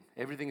lived in.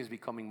 Everything is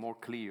becoming more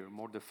clear,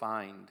 more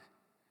defined.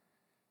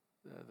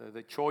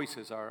 The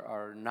choices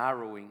are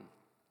narrowing.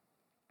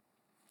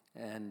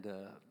 And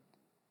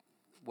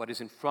what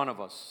is in front of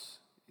us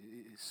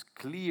is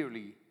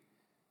clearly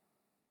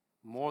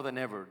more than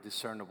ever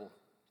discernible.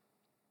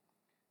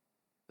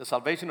 The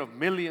salvation of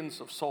millions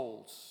of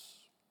souls,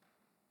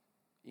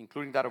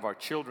 including that of our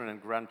children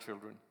and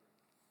grandchildren,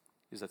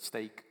 is at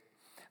stake.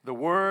 The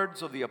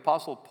words of the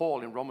Apostle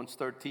Paul in Romans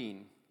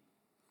 13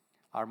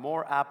 are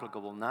more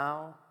applicable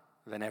now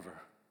than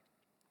ever.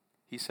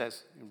 He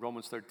says in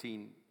Romans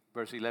 13,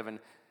 verse 11,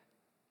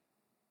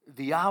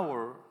 "The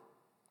hour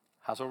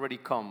has already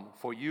come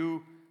for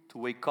you to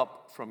wake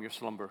up from your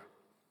slumber,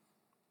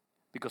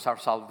 because our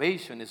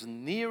salvation is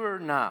nearer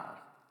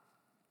now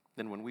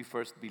than when we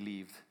first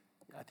believed."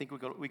 I think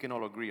we can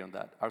all agree on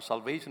that. Our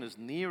salvation is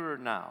nearer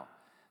now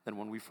than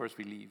when we first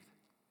believed.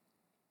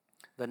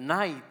 The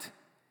night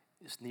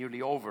is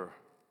nearly over.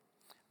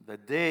 The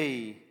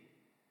day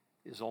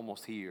is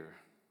almost here.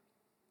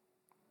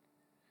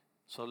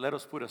 So let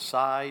us put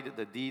aside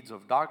the deeds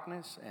of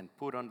darkness and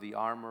put on the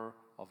armor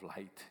of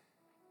light.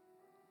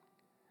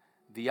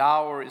 The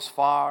hour is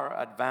far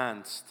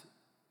advanced.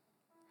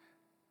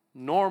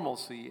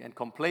 Normalcy and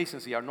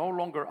complacency are no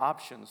longer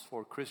options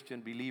for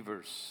Christian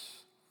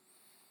believers.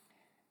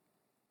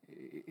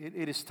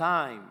 It is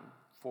time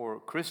for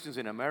Christians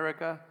in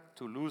America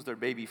to lose their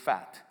baby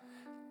fat,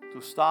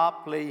 to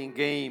stop playing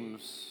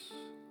games,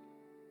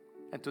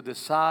 and to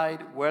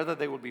decide whether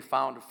they will be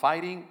found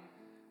fighting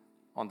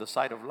on the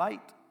side of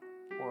light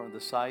or on the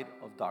side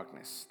of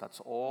darkness. That's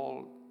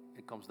all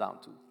it comes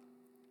down to.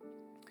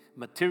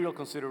 Material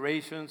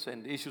considerations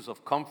and issues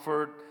of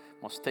comfort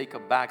must take a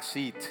back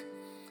seat.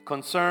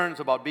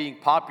 Concerns about being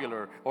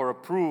popular or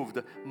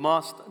approved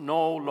must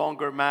no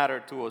longer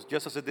matter to us,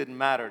 just as it didn't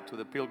matter to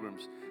the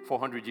Pilgrims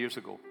 400 years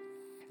ago.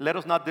 Let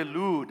us not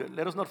delude,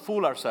 let us not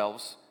fool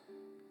ourselves.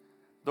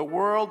 The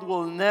world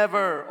will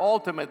never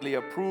ultimately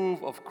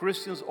approve of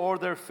Christians or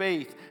their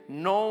faith,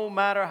 no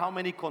matter how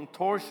many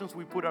contortions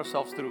we put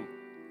ourselves through,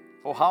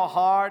 or how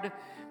hard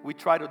we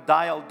try to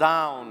dial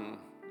down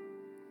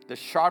the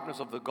sharpness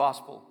of the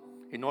gospel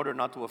in order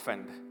not to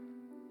offend.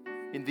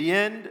 In the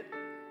end,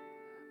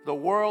 the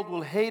world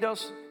will hate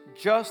us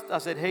just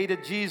as it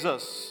hated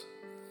Jesus,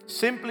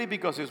 simply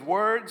because his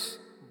words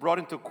brought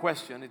into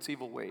question its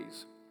evil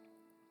ways.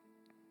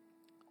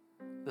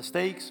 The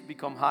stakes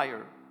become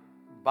higher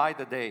by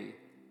the day,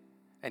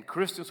 and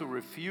Christians who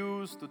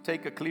refuse to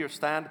take a clear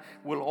stand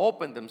will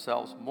open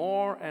themselves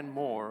more and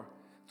more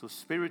to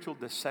spiritual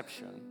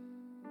deception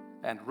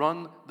and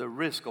run the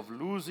risk of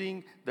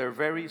losing their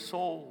very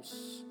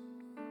souls.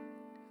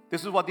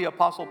 This is what the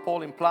Apostle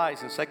Paul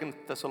implies in 2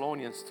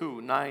 Thessalonians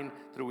 2, 9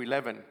 through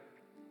 11,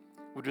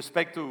 with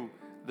respect to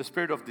the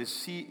spirit of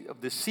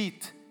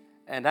deceit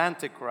and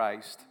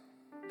antichrist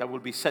that will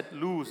be set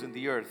loose in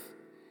the earth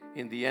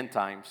in the end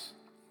times.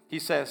 He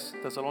says,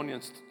 2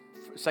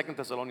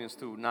 Thessalonians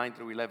 2, 9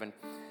 through 11,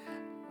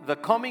 the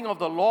coming of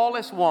the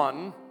lawless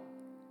one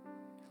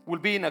will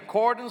be in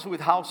accordance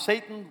with how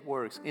Satan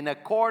works. In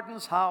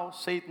accordance how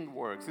Satan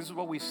works. This is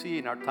what we see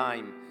in our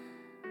time.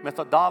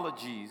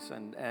 Methodologies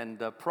and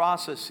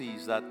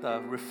processes that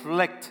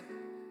reflect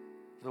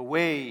the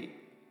way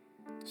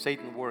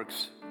Satan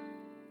works.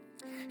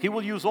 He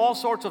will use all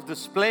sorts of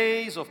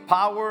displays of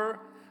power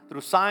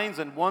through signs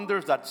and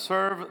wonders that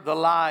serve the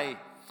lie,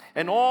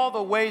 and all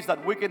the ways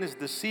that wickedness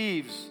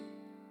deceives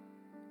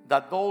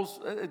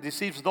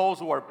those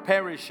who are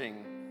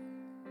perishing.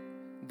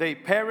 They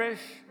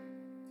perish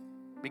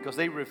because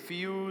they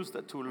refused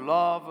to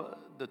love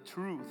the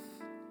truth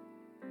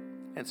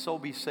and so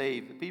be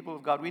saved. The people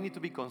of God, we need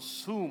to be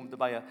consumed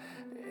by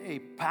a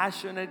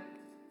passionate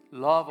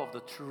love of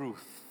the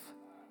truth,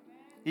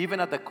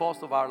 even at the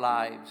cost of our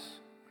lives.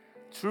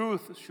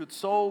 Truth should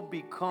so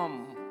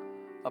become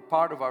a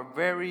part of our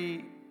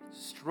very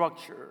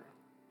structure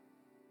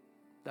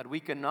that we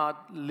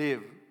cannot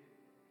live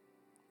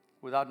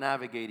without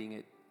navigating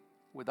it,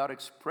 without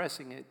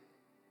expressing it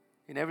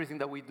in everything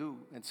that we do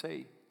and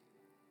say.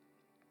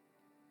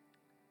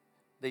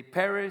 They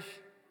perish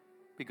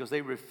because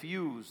they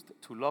refused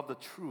to love the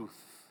truth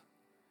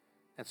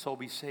and so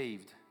be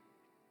saved.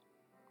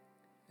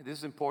 And this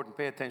is important.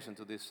 Pay attention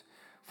to this.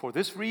 For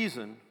this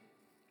reason,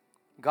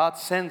 God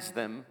sends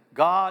them.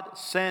 God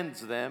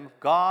sends them.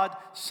 God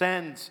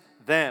sends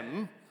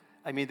them.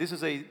 I mean, this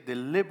is a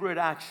deliberate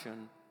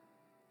action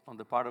on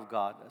the part of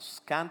God, as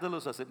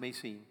scandalous as it may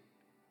seem.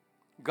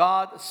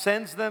 God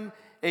sends them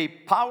a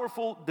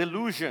powerful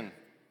delusion,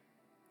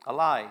 a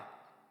lie,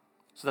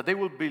 so that they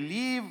will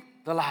believe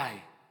the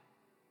lie,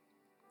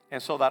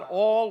 and so that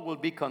all will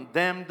be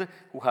condemned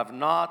who have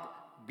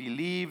not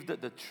believed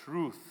the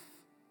truth,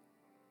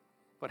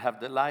 but have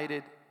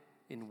delighted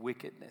in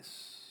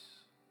wickedness.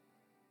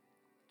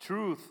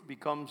 Truth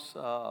becomes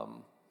a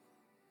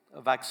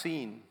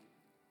vaccine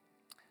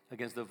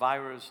against the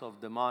virus of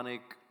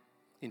demonic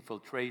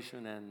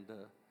infiltration and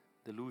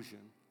delusion.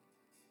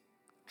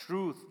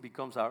 Truth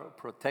becomes our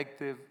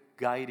protective,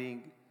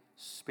 guiding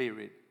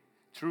spirit.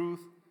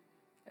 Truth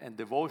and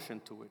devotion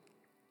to it.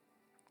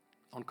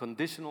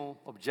 Unconditional,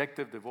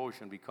 objective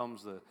devotion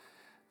becomes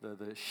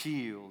the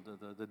shield,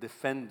 the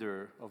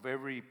defender of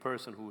every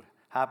person who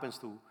happens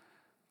to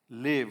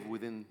live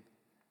within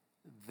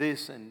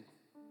this and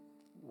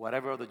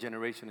whatever other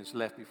generation is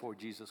left before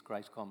Jesus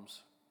Christ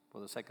comes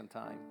for the second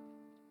time.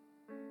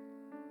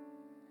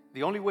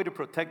 The only way to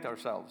protect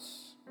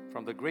ourselves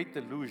from the great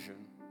delusion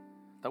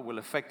that will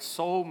affect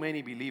so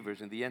many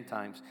believers in the end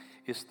times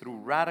is through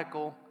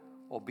radical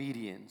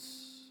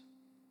obedience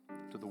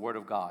to the Word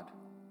of God.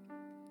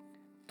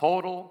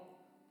 Total,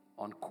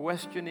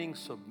 unquestioning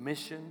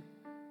submission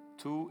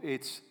to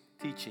its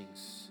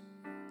teachings.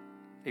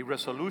 A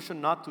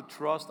resolution not to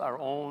trust our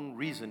own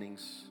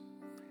reasonings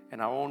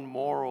and our own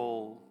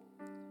moral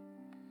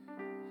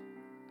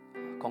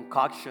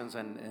concoctions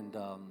and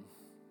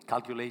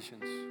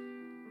calculations,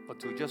 but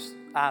to just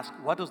ask,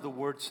 what does the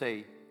Word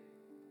say?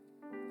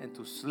 And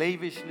to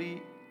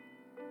slavishly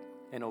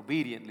and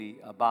obediently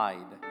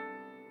abide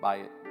by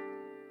it.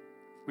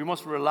 We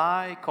must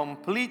rely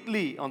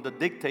completely on the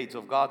dictates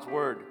of God's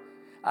Word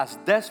as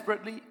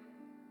desperately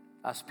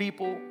as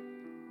people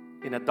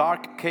in a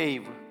dark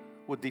cave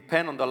would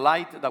depend on the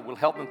light that will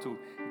help them to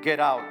get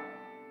out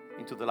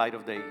into the light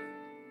of day.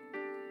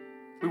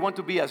 We want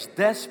to be as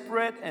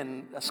desperate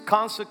and as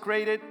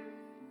consecrated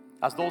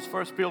as those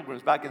first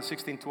pilgrims back in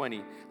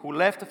 1620 who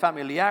left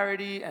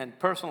familiarity and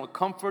personal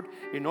comfort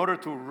in order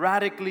to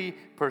radically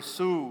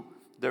pursue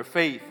their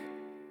faith.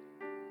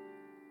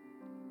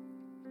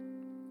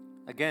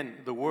 Again,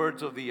 the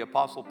words of the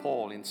Apostle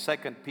Paul in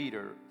 2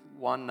 Peter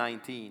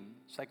 1:19.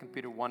 2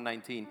 Peter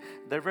 1:19.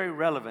 They're very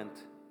relevant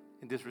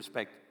in this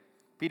respect.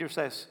 Peter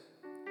says,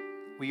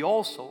 we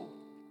also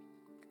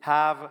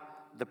have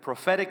the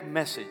prophetic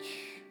message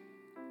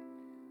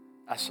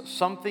as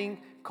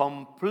something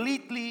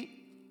completely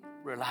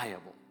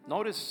reliable.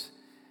 Notice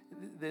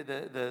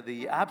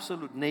the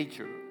absolute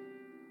nature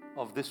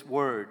of this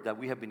word that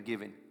we have been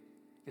given.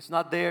 It's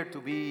not there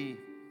to be,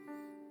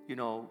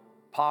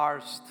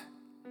 parsed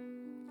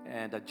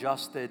and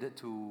adjusted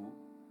to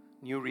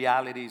new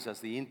realities as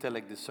the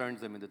intellect discerns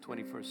them in the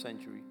 21st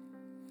century.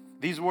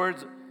 These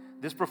words,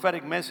 This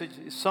prophetic message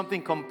is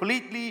something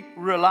completely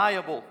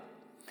reliable,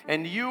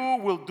 and you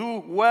will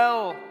do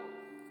well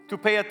to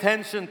pay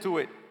attention to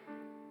it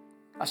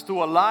as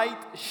to a light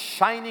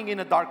shining in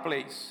a dark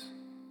place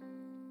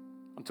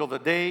until the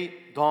day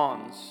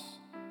dawns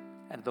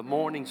and the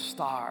morning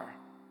star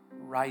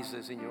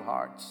rises in your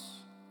hearts.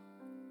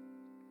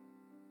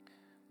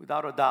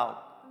 Without a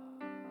doubt,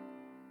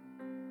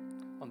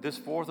 on this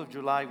 4th of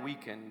July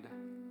weekend,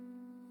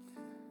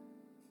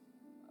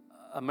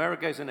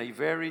 America is in a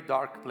very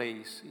dark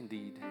place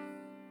indeed.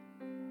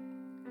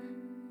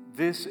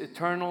 This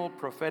eternal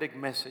prophetic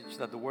message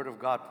that the Word of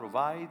God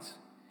provides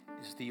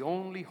is the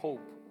only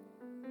hope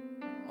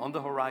on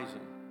the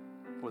horizon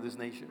for this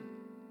nation.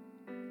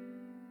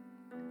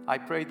 I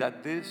pray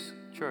that this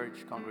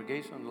church,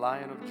 Congregation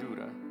Lion of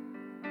Judah,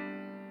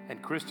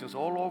 and Christians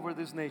all over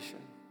this nation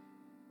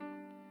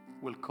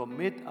will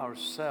commit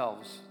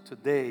ourselves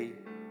today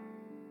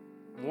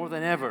more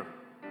than ever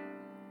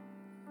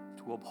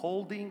to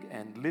upholding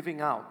and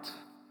living out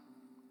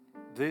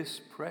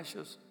this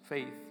precious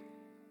faith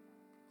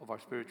of our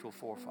spiritual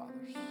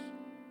forefathers.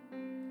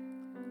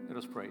 Let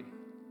us pray.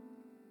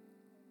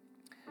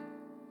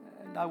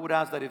 And I would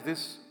ask that if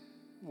these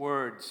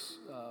words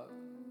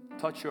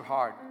touch your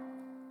heart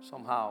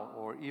somehow,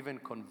 or even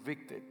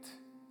convict it,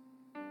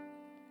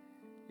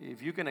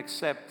 if you can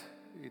accept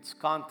its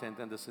content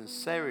and the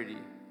sincerity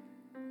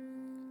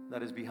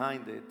that is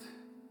behind it,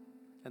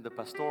 and the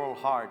pastoral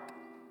heart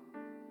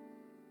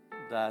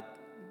that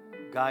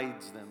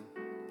guides them,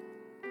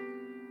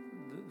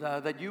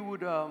 that you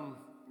would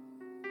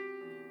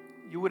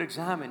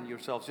examine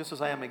yourselves, just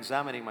as I am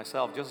examining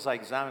myself, just as I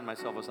examined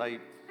myself as I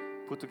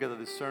put together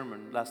this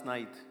sermon last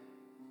night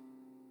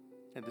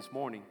and this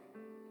morning.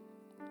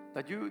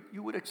 That you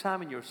would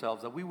examine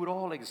yourselves, that we would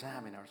all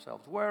examine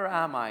ourselves. Where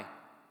am I?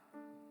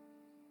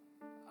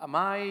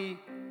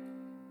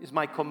 Is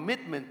my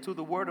commitment to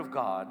the Word of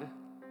God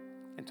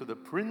and to the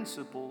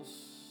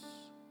principles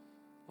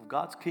of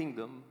God's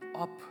kingdom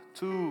up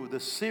to the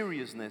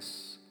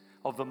seriousness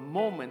of the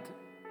moment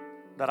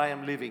that I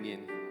am living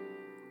in?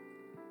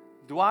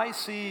 Do I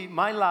see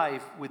my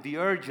life with the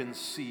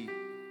urgency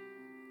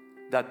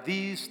that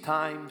these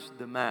times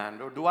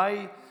demand? Or do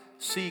I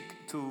seek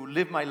to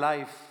live my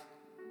life,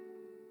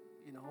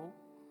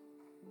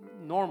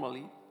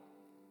 normally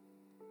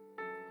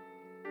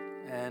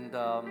and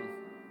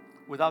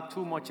without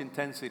too much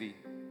intensity,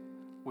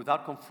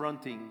 without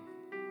confronting,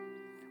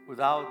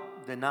 without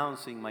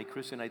denouncing my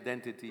Christian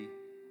identity,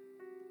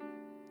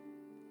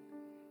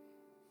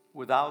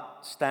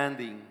 without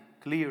standing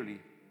clearly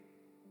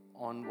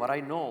on what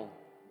I know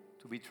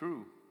to be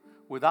true,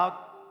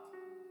 without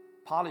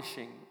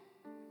polishing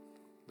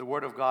the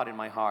Word of God in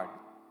my heart?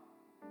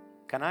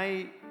 Can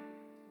I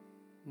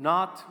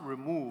not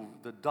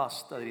remove the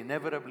dust that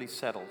inevitably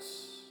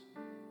settles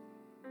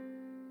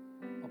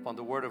upon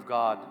the Word of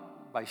God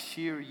by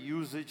sheer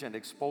usage and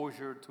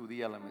exposure to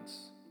the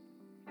elements?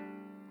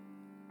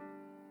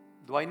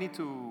 Do I need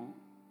to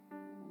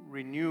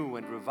renew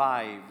and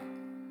revive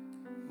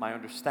my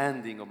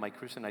understanding of my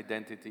Christian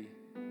identity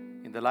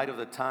in the light of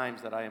the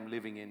times that I am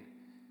living in?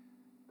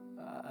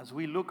 As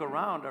we look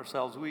around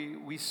ourselves,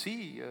 we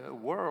see a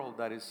world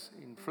that is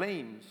in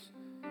flames.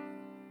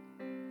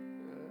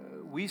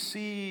 We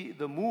see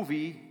the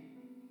movie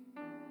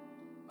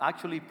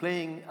actually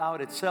playing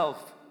out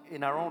itself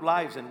in our own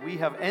lives, and we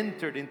have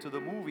entered into the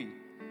movie.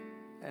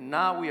 And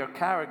now we are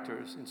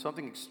characters in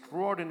something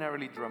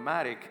extraordinarily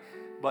dramatic,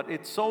 but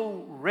it's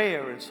so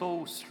rare and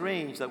so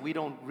strange that we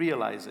don't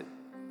realize it,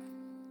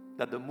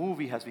 that the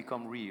movie has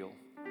become real,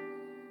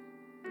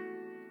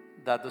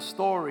 that the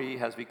story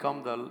has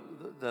become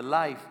the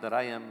life that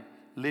I am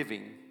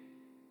living,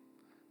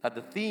 that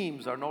the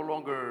themes are no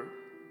longer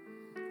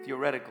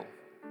theoretical,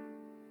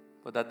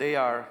 but that they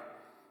are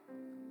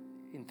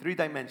in 3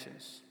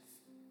 dimensions,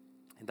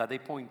 and that they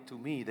point to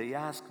me. They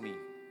ask me,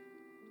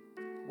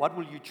 what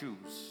will you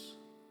choose?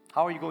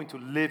 How are you going to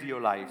live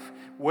your life?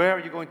 Where are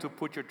you going to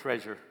put your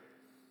treasure?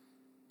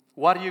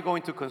 What are you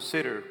going to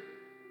consider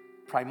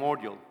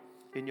primordial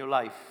in your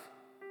life?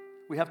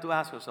 We have to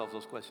ask ourselves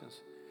those questions.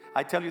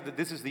 I tell you that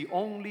this is the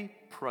only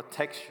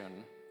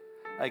protection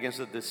against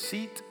the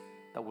deceit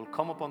that will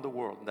come upon the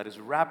world, that is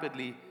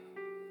rapidly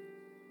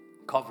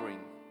covering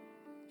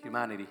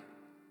humanity.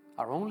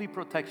 Our only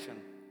protection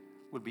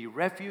will be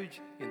refuge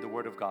in the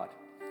Word of God.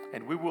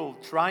 And we will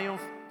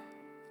triumph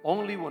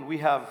only when we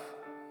have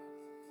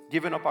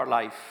given up our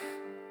life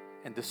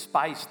and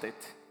despised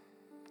it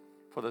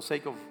for the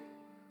sake of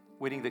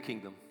winning the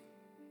kingdom.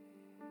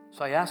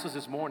 So I ask us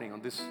this morning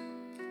on this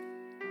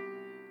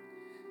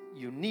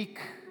unique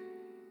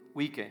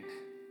weekend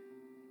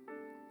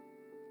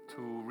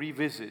to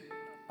revisit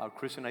our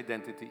Christian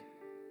identity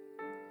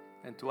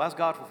and to ask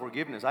God for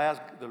forgiveness. I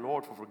ask the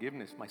Lord for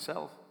forgiveness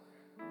myself.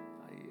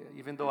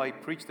 Even though I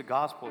preach the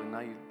gospel and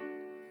I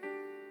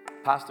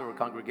pastor a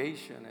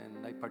congregation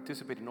and I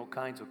participate in all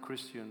kinds of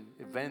Christian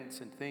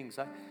events and things,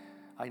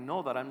 I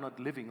know that I'm not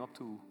living up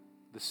to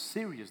the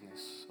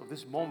seriousness of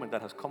this moment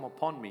that has come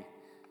upon me.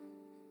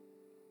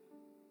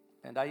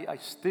 And I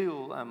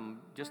still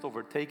am just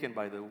overtaken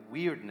by the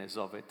weirdness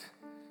of it,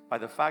 by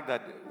the fact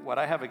that what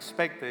I have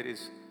expected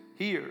is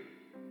here,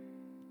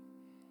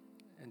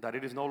 and that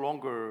it is no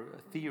longer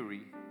a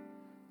theory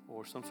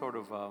or some sort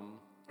of,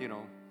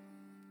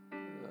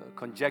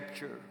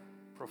 conjecture,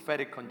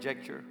 prophetic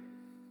conjecture.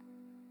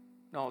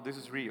 No, this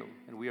is real,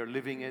 and we are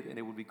living it, and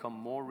it will become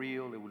more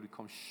real, it will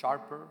become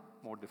sharper,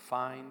 more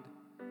defined,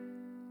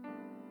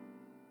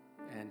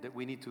 and that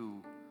we need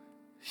to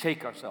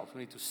shake ourselves.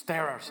 We need to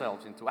stir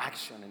ourselves into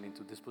action and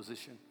into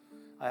disposition.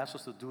 I ask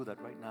us to do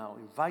that right now.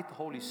 Invite the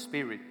Holy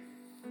Spirit.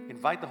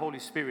 Invite the Holy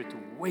Spirit to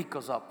wake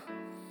us up.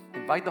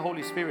 Invite the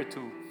Holy Spirit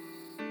to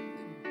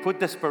put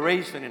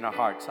desperation in our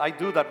hearts. I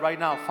do that right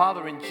now.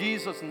 Father, in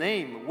Jesus'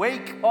 name,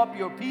 wake up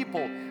your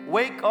people.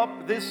 Wake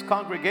up this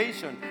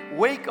congregation.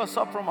 Wake us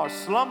up from our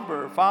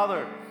slumber,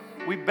 Father.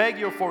 We beg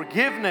your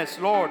forgiveness,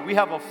 Lord. We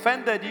have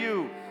offended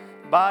you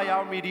by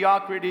our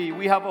mediocrity.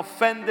 We have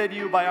offended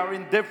you by our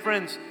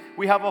indifference.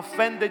 We have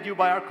offended you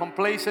by our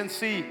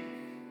complacency.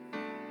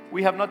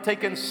 We have not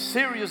taken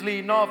seriously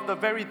enough the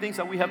very things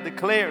that we have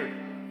declared.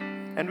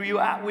 And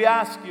we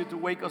ask you to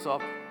wake us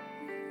up.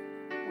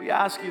 We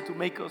ask you to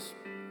make us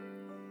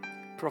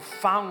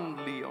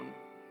profoundly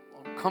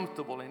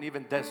uncomfortable and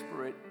even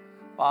desperate.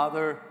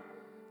 Father,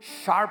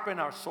 sharpen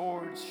our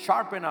swords,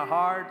 sharpen our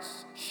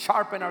hearts,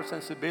 sharpen our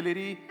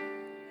sensibility.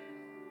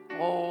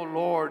 Oh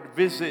Lord,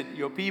 visit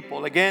your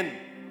people again.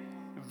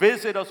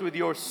 Visit us with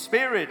your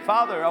Spirit.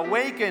 Father,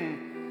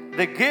 awaken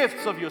the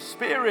gifts of your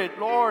Spirit,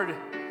 Lord.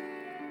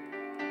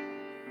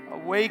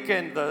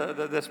 Awaken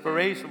the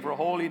desperation for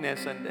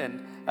holiness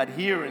and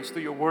adherence to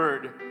your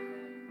word.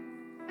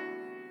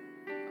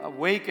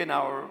 Awaken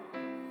our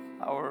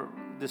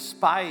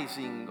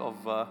despising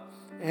of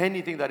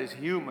anything that is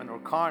human or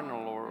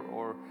carnal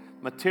or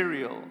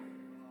material,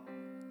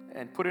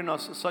 and put in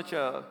us such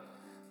a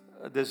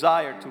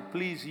desire to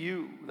please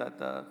you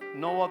that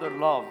no other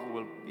love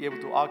will be able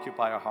to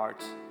occupy our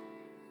hearts.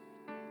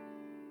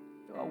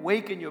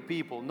 Awaken your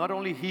people, not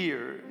only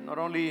here, not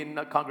only in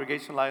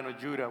Congregation Lion of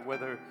Judah,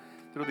 whether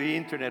through the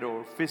internet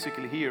or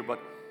physically here, but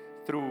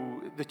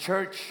through the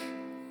Church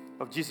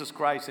of Jesus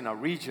Christ in our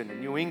region,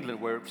 in New England,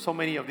 where so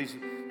many of these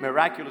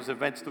miraculous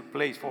events took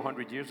place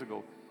 400 years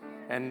ago,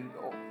 and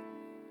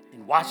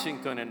in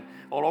Washington and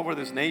all over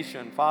this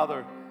nation.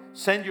 Father,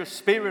 send your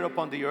Spirit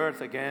upon the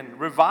earth again.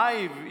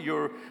 Revive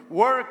your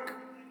work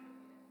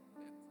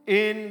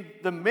in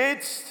the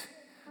midst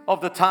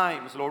of the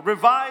times, Lord.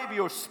 Revive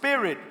your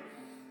Spirit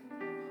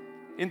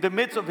in the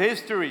midst of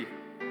history,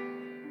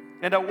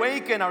 and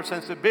awaken our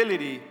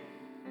sensibility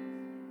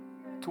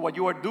to what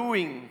you are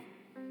doing,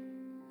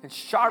 and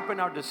sharpen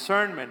our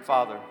discernment,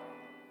 Father.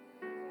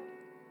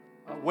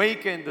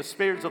 Awaken the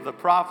spirits of the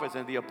prophets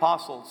and the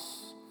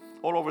apostles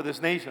all over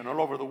this nation,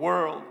 all over the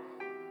world.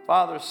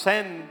 Father,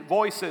 send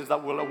voices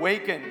that will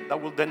awaken, that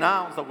will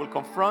denounce, that will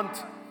confront,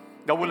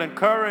 that will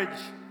encourage,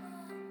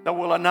 that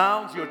will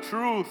announce your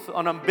truth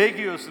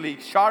unambiguously,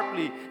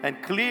 sharply,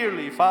 and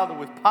clearly, Father,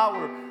 with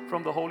power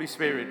from the Holy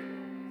Spirit.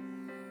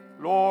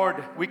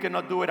 Lord, we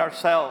cannot do it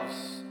ourselves,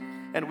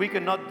 and we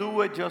cannot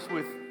do it just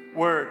with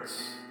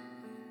words.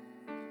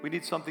 We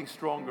need something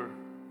stronger.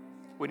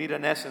 We need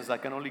an essence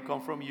that can only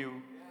come from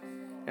you.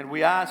 And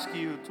we ask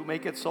you to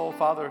make it so,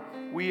 Father.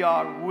 We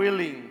are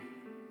willing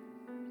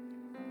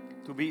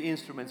to be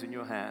instruments in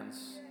your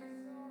hands,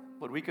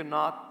 but we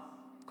cannot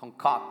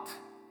concoct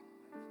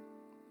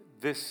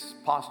this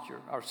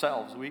posture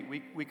ourselves.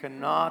 We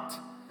cannot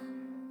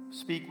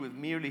speak with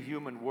merely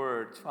human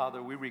words,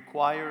 Father. We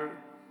require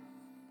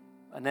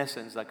an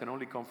essence that can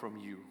only come from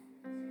you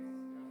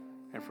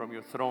and from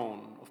your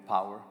throne of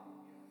power.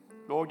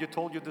 Lord, you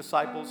told your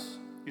disciples,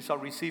 you shall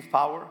receive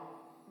power,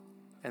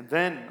 and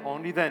then,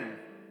 only then,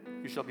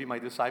 you shall be my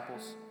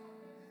disciples.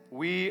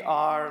 We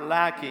are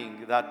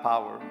lacking that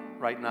power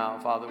right now,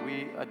 Father.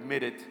 We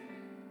admit it.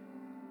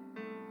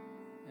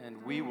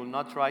 And we will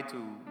not try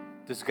to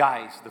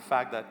disguise the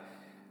fact that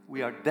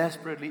we are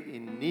desperately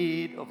in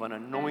need of an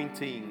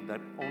anointing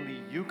that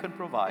only you can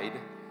provide.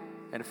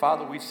 And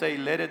Father, we say,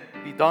 let it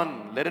be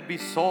done. Let it be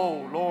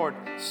so, Lord.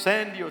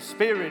 Send your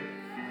Spirit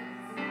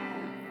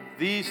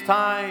these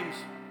times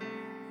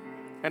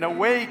and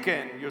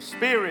awaken your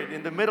Spirit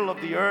in the middle of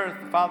the earth,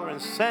 Father,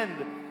 and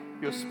send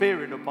your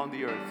Spirit upon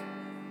the earth.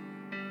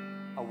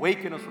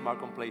 Awaken us from our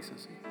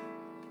complacency.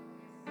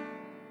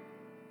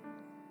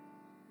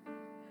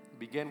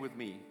 Begin with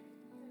me.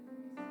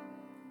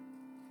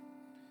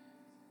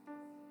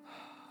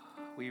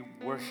 We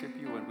worship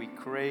you and we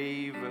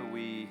crave,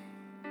 we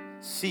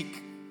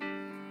seek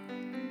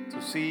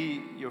to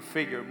see your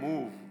figure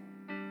move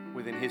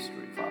within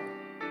history, Father.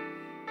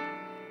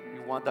 We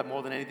want that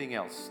more than anything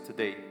else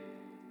today.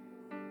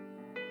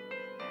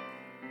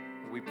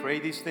 We pray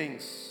these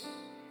things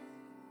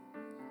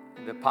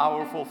in the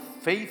powerful,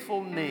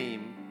 faithful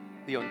name,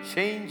 the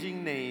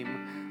unchanging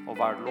name of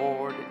our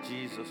Lord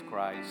Jesus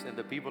Christ. And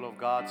the people of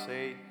God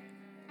say,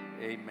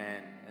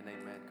 amen and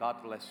amen. God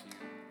bless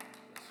you.